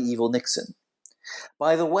started by the evil Nixon.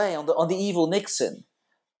 By the way, on the evil Nixon,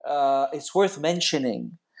 it's worth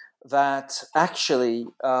mentioning that actually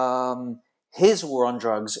his war on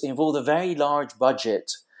drugs involved a very large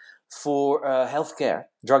budget for healthcare,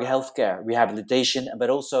 drug healthcare, rehabilitation, but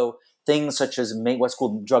also things such as what's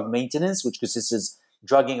called drug maintenance, which consists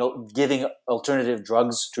of giving alternative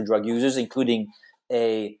drugs to drug users, including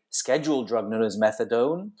a scheduled drug known as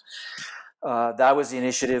methadone. That was the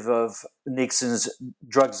initiative of Nixon's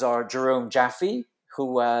drug czar Jerome Jaffe, who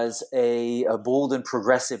was a bold and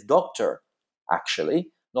progressive doctor,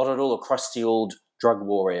 actually, not at all a crusty old drug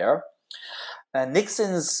warrior. And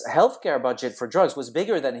Nixon's healthcare budget for drugs was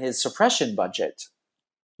bigger than his suppression budget.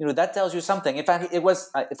 You know, that tells you something. In fact, it was,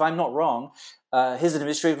 if I'm not wrong, his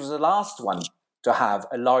administration was the last one to have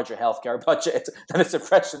a larger healthcare budget than a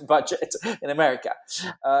suppression budget in America.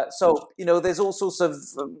 So, you know, there's all sorts of,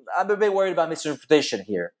 I'm a bit worried about misinterpretation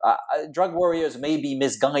here. Drug warriors may be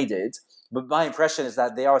misguided, but my impression is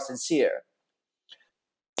that they are sincere.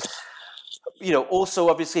 You know, also,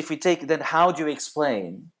 obviously, if we take, then how do you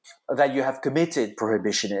explain that you have committed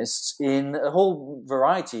prohibitionists in a whole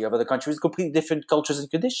variety of other countries, completely different cultures and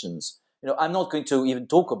conditions? You know, I'm not going to even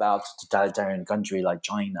talk about a totalitarian country like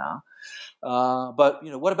China, but,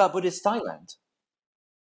 you know, what about Buddhist Thailand?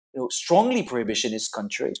 You know, strongly prohibitionist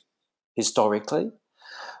country, historically.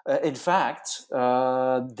 In fact,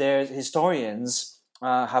 their historians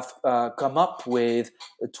have come up with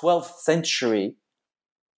a 12th century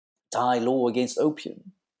Thai law against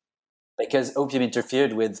opium, because opium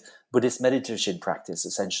interfered with Buddhist meditation practice,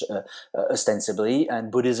 essentially, ostensibly, and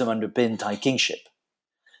Buddhism underpinned Thai kingship.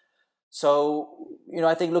 So, you know,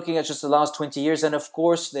 I think looking at just the last 20 years, and of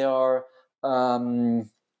course there are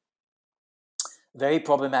very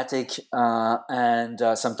problematic and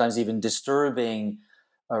sometimes even disturbing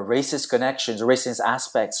racist connections, racist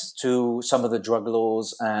aspects to some of the drug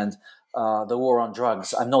laws and the war on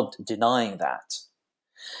drugs. I'm not denying that.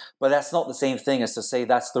 But that's not the same thing as to say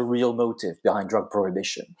that's the real motive behind drug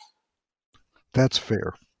prohibition. That's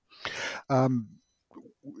fair.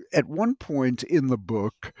 At one point in the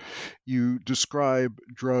book, you describe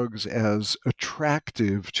drugs as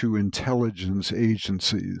attractive to intelligence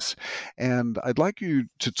agencies. And I'd like you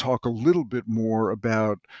to talk a little bit more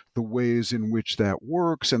about the ways in which that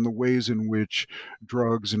works and the ways in which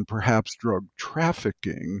drugs and perhaps drug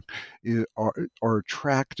trafficking are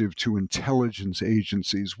attractive to intelligence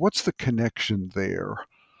agencies. What's the connection there?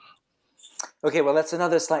 Okay, well, that's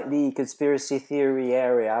another slightly conspiracy theory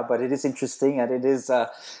area, but it is interesting and it is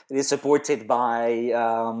supported by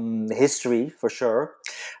history for sure.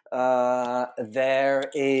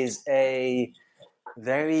 There is a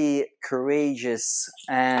very courageous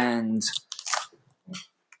and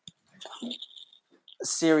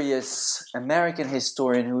serious American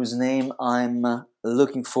historian whose name I'm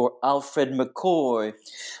looking for, Alfred McCoy,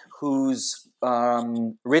 who's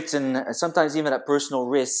written, sometimes even at personal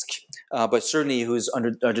risk, but certainly who's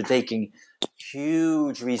undertaking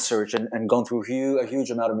huge research and gone through a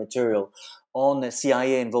huge amount of material on the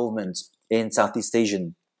CIA involvement in Southeast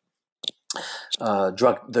Asian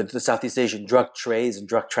the Southeast Asian drug trades and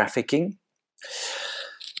drug trafficking.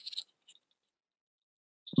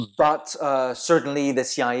 But certainly the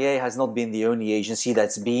CIA has not been the only agency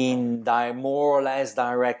that's been more or less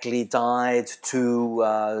directly tied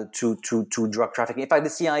to drug trafficking. In fact, the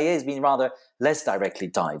CIA has been rather less directly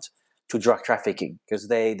tied to drug trafficking, because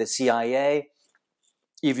the CIA,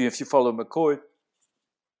 even if you follow McCoy,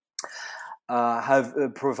 have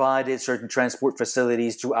provided certain transport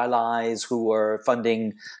facilities to allies who were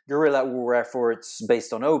funding guerrilla war efforts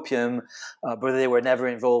based on opium, but they were never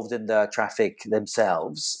involved in the traffic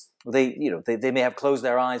themselves. They may have closed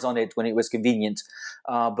their eyes on it when it was convenient,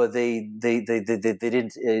 but they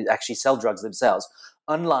didn't actually sell drugs themselves.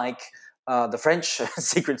 Unlike the French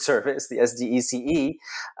Secret Service, the SDECE,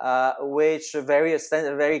 which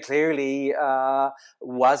very clearly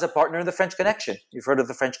was a partner in the French Connection. You've heard of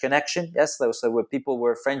the French Connection? Yes, those people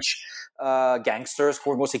were French gangsters,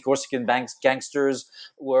 mostly Corsican gangsters,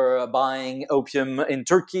 were buying opium in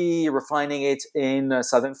Turkey, refining it in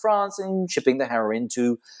southern France, and shipping the heroin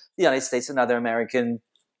to the United States and other American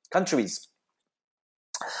countries.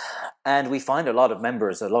 And we find a lot of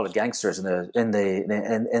members, a lot of gangsters in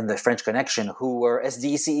the French Connection who were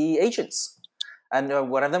SDECE agents. And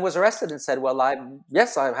one of them was arrested and said, "Well, I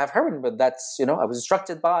have heroin, but that's I was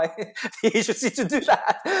instructed by the agency to do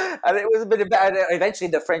that." And it was a bit bad. Eventually,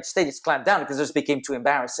 the French state has clamped down because it just became too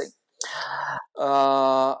embarrassing.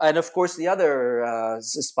 And of course, the other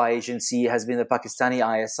spy agency has been the Pakistani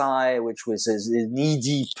ISI, which was knee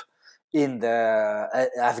deep in the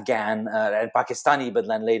Afghan and Pakistani, but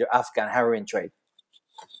then later Afghan heroin trade.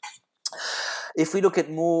 If we look at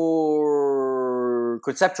more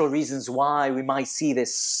conceptual reasons why we might see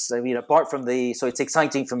this, apart from so it's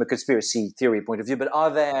exciting from a conspiracy theory point of view, but are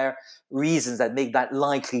there reasons that make that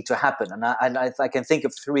likely to happen? And I can think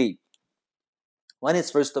of three. One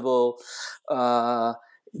is, first of all,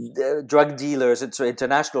 drug dealers,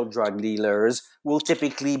 international drug dealers, will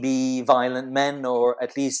typically be violent men, or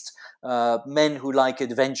at least men who like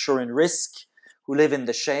adventure and risk, who live in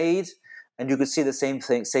the shade, and you could say the same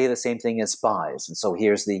thing as spies. And so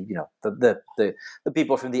here's the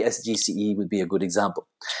people from the SDCE would be a good example.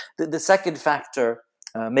 The second factor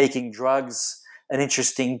making drugs an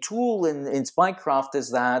interesting tool in spycraft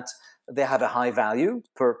is that they have a high value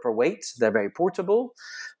per weight. They're very portable.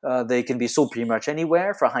 They can be sold pretty much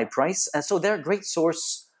anywhere for a high price, and so they're a great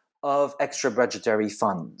source of extra budgetary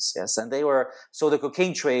funds. Yes, and the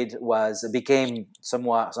cocaine trade became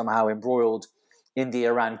somehow embroiled in the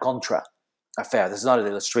Iran-Contra affair. This is not an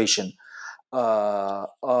illustration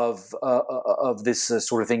of this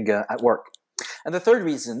sort of thing at work. And the third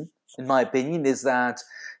reason, in my opinion, is that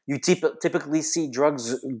you typically see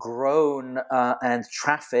drugs grown and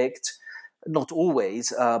trafficked, not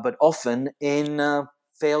always, but often in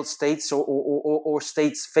failed states or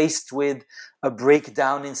states faced with a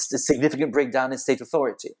significant breakdown in state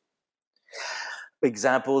authority.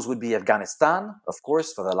 Examples would be Afghanistan, of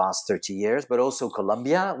course, for the last 30 years, but also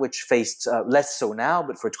Colombia, which faced, less so now,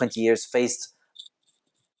 but for 20 years faced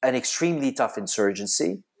an extremely tough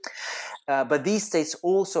insurgency. But these states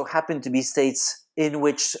also happen to be states in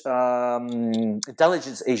which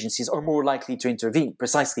intelligence agencies are more likely to intervene,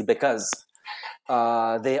 precisely because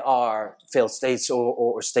they are failed states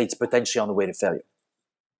or states potentially on the way to failure.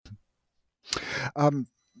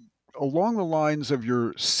 Along the lines of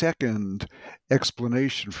your second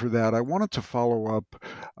explanation for that, I wanted to follow up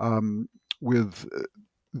with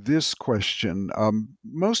this question.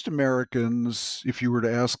 Most Americans, if you were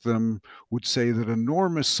to ask them, would say that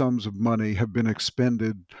enormous sums of money have been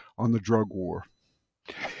expended on the drug war.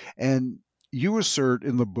 And you assert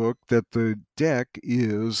in the book that the deck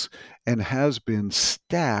is and has been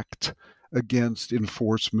stacked against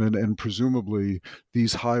enforcement and presumably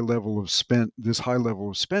this high level of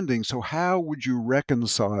spending. So how would you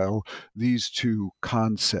reconcile these two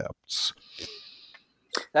concepts?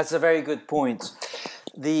 That's a very good point.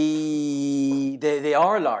 They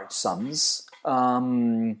are large sums,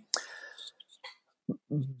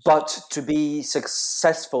 but to be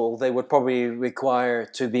successful, they would probably need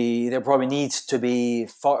to be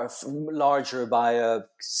far larger by a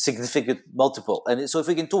significant multiple. And so if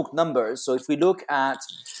we can talk numbers, so if we look at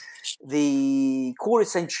the quarter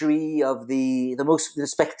century of the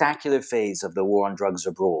spectacular phase of the war on drugs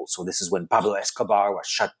abroad, so this is when Pablo Escobar was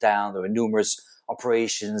shut down, there were numerous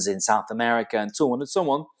operations in South America and so on,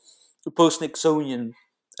 the post-Nixonian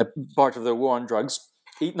part of the war on drugs,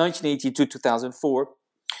 1980 to 2004,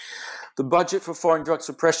 the budget for foreign drug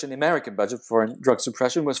suppression, the American budget for foreign drug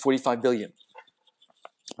suppression, was $45 billion.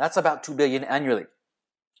 That's about $2 billion annually,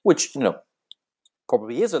 which,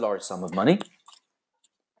 probably is a large sum of money,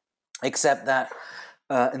 except that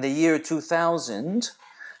in the year 2000,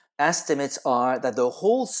 estimates are that the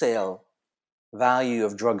wholesale value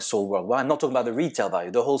of drugs sold worldwide, I'm not talking about the retail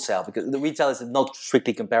value, the wholesale, because the retail is not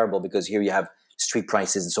strictly comparable because here you have street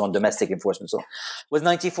prices and so on, domestic enforcement and so on, was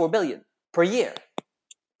 $94 billion per year.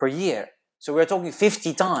 So we're talking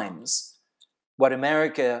 50 times what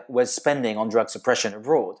America was spending on drug suppression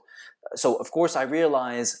abroad. So, of course, I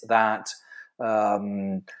realize that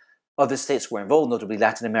Other states were involved, notably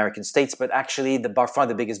Latin American states, but actually by far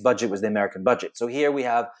the biggest budget was the American budget. So here we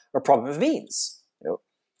have a problem of means.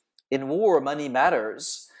 In war, money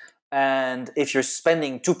matters, and if you're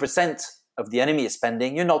spending 2% of the enemy is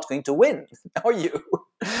spending, you're not going to win, are you?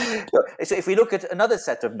 So if we look at another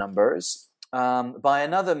set of numbers, by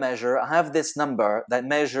another measure, I have this number that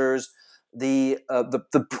measures the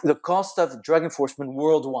cost of drug enforcement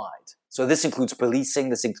worldwide. So this includes policing,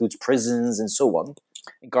 this includes prisons, and so on,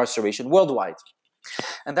 incarceration worldwide.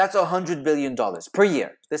 And that's $100 billion per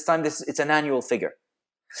year. This time, it's an annual figure.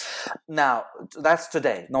 Now, that's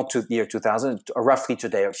today, not the year 2000, roughly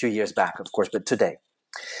today, a few years back, of course, but today.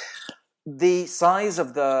 The size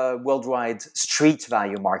of the worldwide street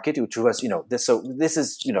value market, which was, this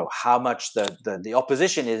is, how much the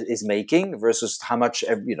opposition is making versus how much,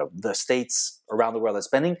 the states around the world are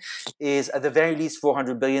spending, is at the very least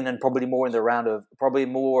 400 billion and probably more in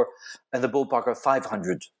the ballpark of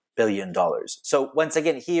 $500 billion. So once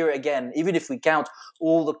again, even if we count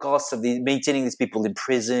all the costs of maintaining these people in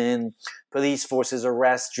prison, police forces,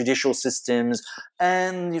 arrests, judicial systems,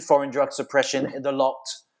 and foreign drug suppression, the lot,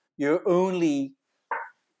 you're only,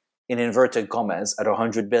 in inverted commas, at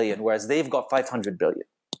 100 billion, whereas they've got 500 billion.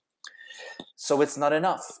 So it's not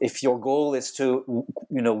enough. If your goal is to,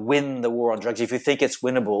 win the war on drugs, if you think it's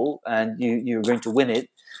winnable and you're going to win it,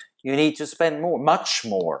 you need to spend more, much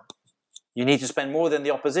more. You need to spend more than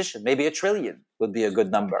the opposition. Maybe $1 trillion would be a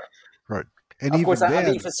good number. Right. And of course, I'm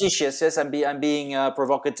being facetious. Yes, I'm being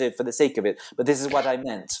provocative for the sake of it. But this is what I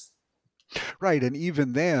meant. Right. And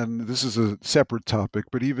even then, this is a separate topic,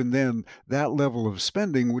 but even then, that level of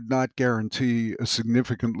spending would not guarantee a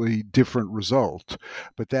significantly different result.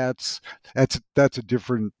 But that's a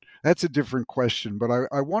different question. But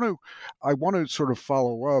I want to sort of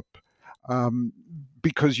follow up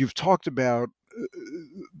because you've talked about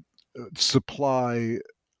supply,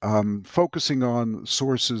 focusing on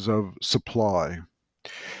sources of supply.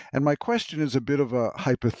 And my question is a bit of a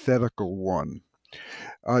hypothetical one.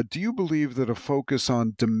 Do you believe that a focus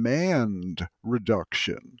on demand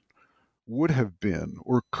reduction would have been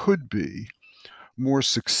or could be more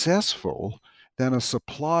successful than a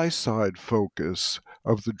supply side focus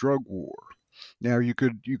of the drug war? Now, you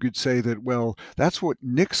could say that, well, that's what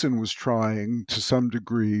Nixon was trying to some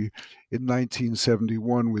degree in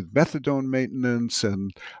 1971 with methadone maintenance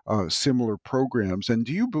and similar programs. And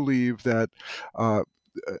do you believe that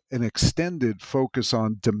an extended focus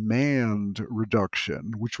on demand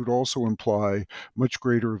reduction, which would also imply much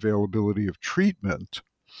greater availability of treatment,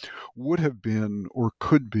 would have been or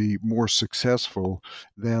could be more successful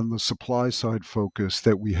than the supply side focus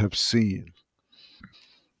that we have seen?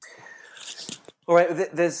 All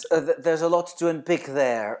right, there's a lot to unpick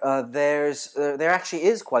there. There actually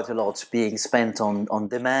is quite a lot being spent on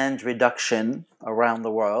demand reduction around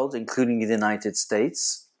the world, including in the United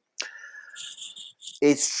States.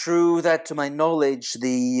 It's true that, to my knowledge,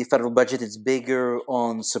 the federal budget is bigger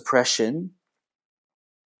on suppression.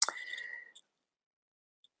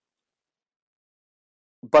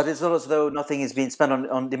 But it's not as though nothing is being spent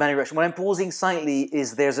on demand reduction. What I'm posing slightly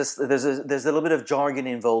is there's a little bit of jargon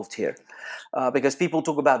involved here, because people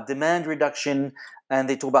talk about demand reduction and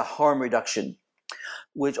they talk about harm reduction,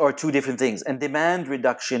 which are two different things. And demand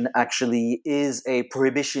reduction actually is a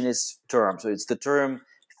prohibitionist term. So it's the term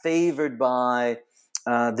favored by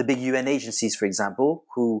the big UN agencies, for example,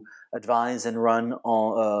 who advise and run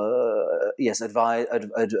on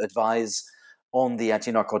advise on the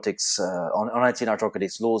anti-narcotics on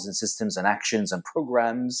anti-narcotics laws and systems and actions and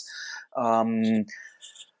programs.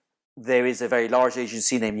 There is a very large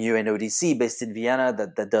agency named UNODC based in Vienna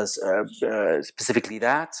that does specifically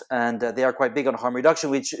that, and they are quite big on harm reduction,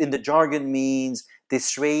 which in the jargon means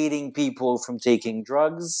dissuading people from taking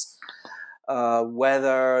drugs,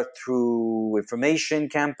 whether through information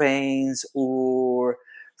campaigns or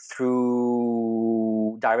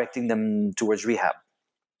through directing them towards rehab,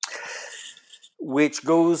 which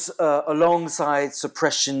goes alongside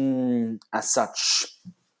suppression as such.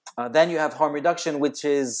 Then you have harm reduction, which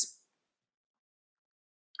is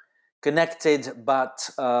connected but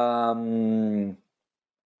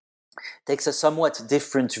takes a somewhat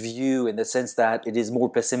different view in the sense that it is more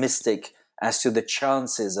pessimistic as to the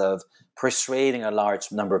chances of persuading a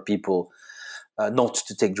large number of people not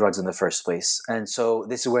to take drugs in the first place. And so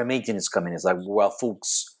this is where maintenance comes in. It's like, well,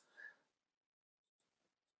 folks,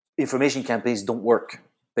 information campaigns don't work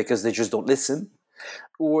because they just don't listen,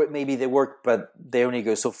 or maybe they work but they only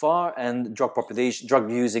go so far, and drug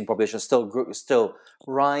using population is still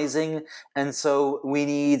rising, and so we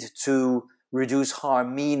need to reduce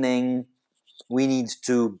harm, meaning we need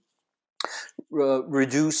to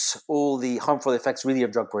reduce all the harmful effects really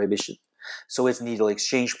of drug prohibition. So it's needle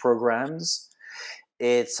exchange programs,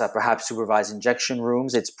 it's perhaps supervised injection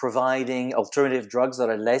rooms, it's providing alternative drugs that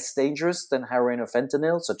are less dangerous than heroin or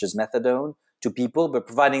fentanyl, such as methadone, to people, but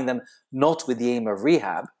providing them not with the aim of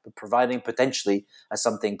rehab, but providing potentially as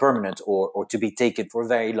something permanent or to be taken for a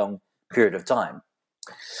very long period of time.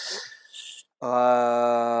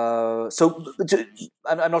 I'm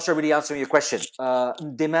not sure really answering your question.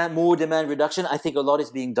 More demand reduction. I think a lot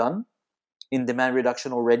is being done in demand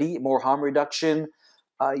reduction already. More harm reduction.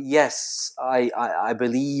 Yes, I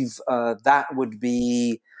believe that would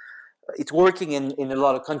be. It's working in a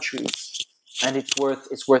lot of countries, and it's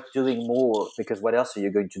worth doing more, because what else are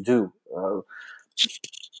you going to do?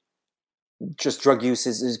 Just drug use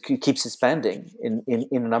keeps expanding in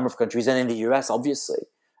a number of countries, and in the US, obviously.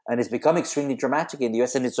 And it's become extremely dramatic in the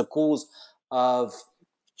US, and it's a cause of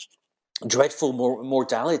dreadful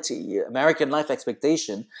mortality. American life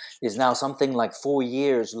expectation is now something like 4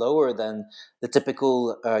 years lower than the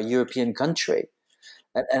typical European country.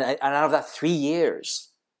 And out of that, 3 years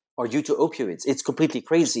are due to opioids. It's completely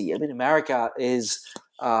crazy. I mean, America is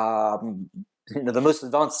the most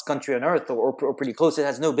advanced country on earth, or pretty close. It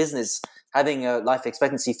has no business having a life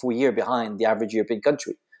expectancy 4 years behind the average European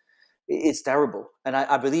country. It's terrible. And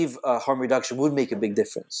I believe harm reduction would make a big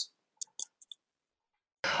difference.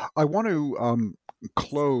 I want to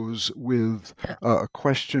close with a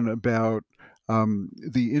question about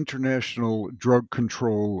the international drug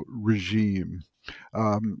control regime.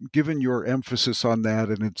 Given your emphasis on that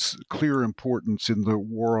and its clear importance in the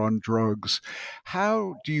war on drugs,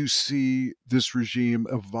 how do you see this regime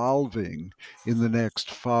evolving in the next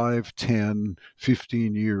 5, 10,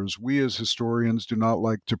 15 years? We as historians do not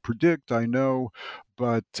like to predict, I know,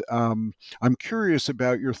 but I'm curious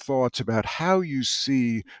about your thoughts about how you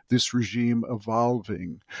see this regime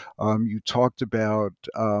evolving. You talked about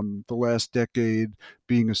the last decade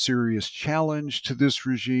being a serious challenge to this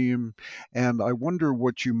regime, and I wonder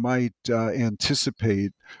what you might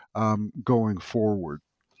anticipate going forward.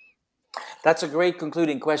 That's a great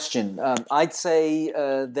concluding question. I'd say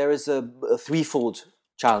there is a threefold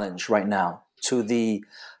challenge right now to the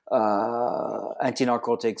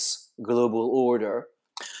anti-narcotics global order,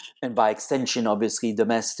 and by extension, obviously,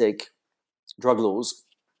 domestic drug laws.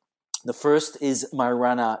 The first is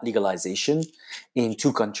marijuana legalization in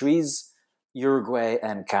 2 countries, Uruguay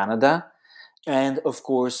and Canada, and of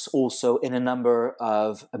course also in a number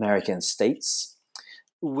of American states,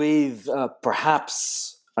 with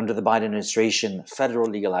perhaps under the Biden administration federal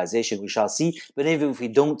legalization. We shall see. But even if we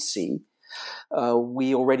don't see,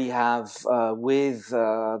 we already have with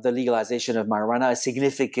the legalization of marijuana a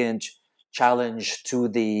significant challenge to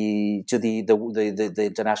the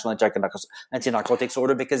international anti-narcotics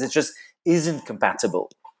order, because it just isn't compatible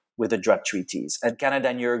with the drug treaties, and Canada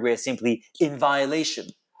and Uruguay are simply in violation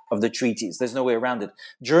of the treaties. There's no way around it.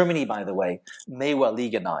 Germany, by the way, may well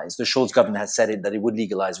legalize. The Scholz government has said that it would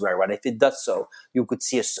legalize marijuana. If it does so, you could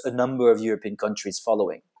see a number of European countries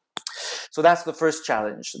following. So that's the first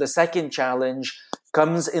challenge. The second challenge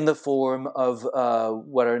comes in the form of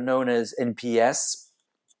what are known as NPS,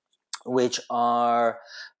 which are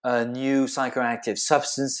new psychoactive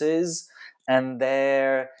substances, and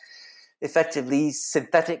they're effectively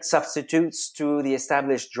synthetic substitutes to the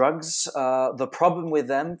established drugs. The problem with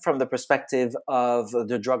them, from the perspective of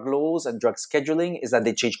the drug laws and drug scheduling, is that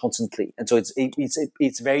they change constantly, and so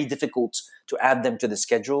it's very difficult to add them to the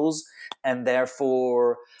schedules, and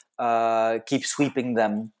therefore keep sweeping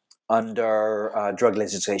them under drug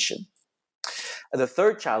legislation. The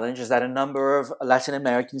third challenge is that a number of Latin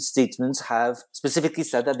American statesmen have specifically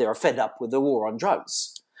said that they are fed up with the war on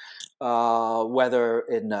drugs. Whether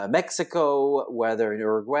in Mexico, whether in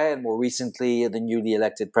Uruguay, and more recently the newly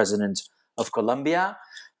elected president of Colombia,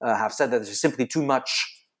 have said that there's simply too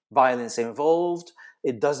much violence involved.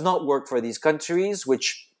 It does not work for these countries,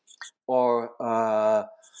 which are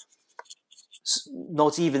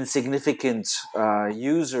not even significant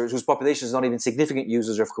users, whose population is not even significant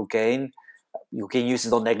users of cocaine. Cocaine use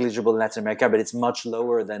is not negligible in Latin America, but it's much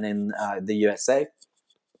lower than in the USA.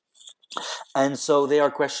 And so they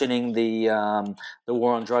are questioning the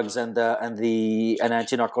war on drugs and the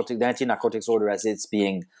anti-narcotics order as it's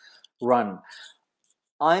being run.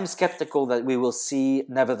 I'm skeptical that we will see,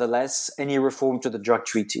 nevertheless, any reform to the drug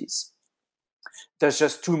treaties. There's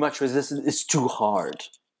just too much resistance. It's too hard.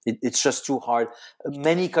 It's just too hard.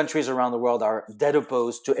 Many countries around the world are dead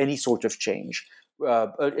opposed to any sort of change.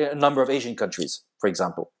 A number of Asian countries, for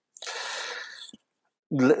example.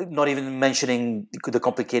 Not even mentioning the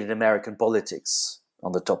complicated American politics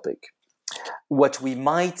on the topic. What we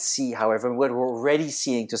might see, however, what we're already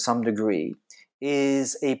seeing to some degree,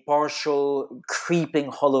 is a partial creeping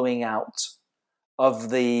hollowing out of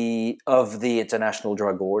the international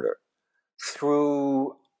drug order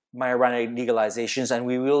through marijuana legalizations, and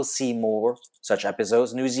we will see more such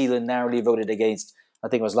episodes. New Zealand narrowly voted against, I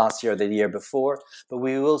think it was last year or the year before, but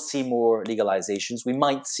we will see more legalizations. We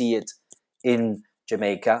might see it in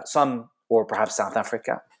Jamaica, or perhaps South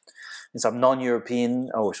Africa, in some non-European,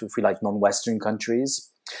 or if we like non-Western countries.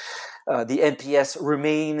 The NPS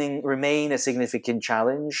remain a significant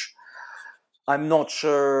challenge. I'm not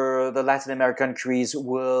sure the Latin American countries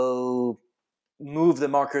will move the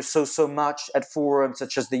markers so much at forums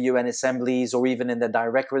such as the UN assemblies or even in the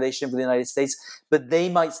direct relationship with the United States, but they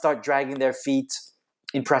might start dragging their feet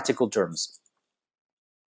in practical terms.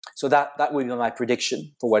 So that would be my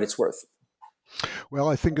prediction for what it's worth. Well,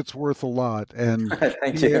 I think it's worth a lot. And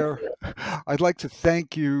Thank Pierre, you. I'd like to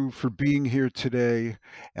thank you for being here today.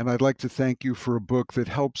 And I'd like to thank you for a book that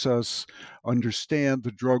helps us understand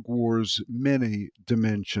the drug war's many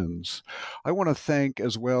dimensions. I want to thank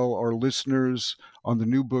as well our listeners on the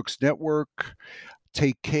New Books Network.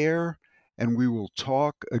 Take care, and we will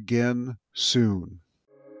talk again soon.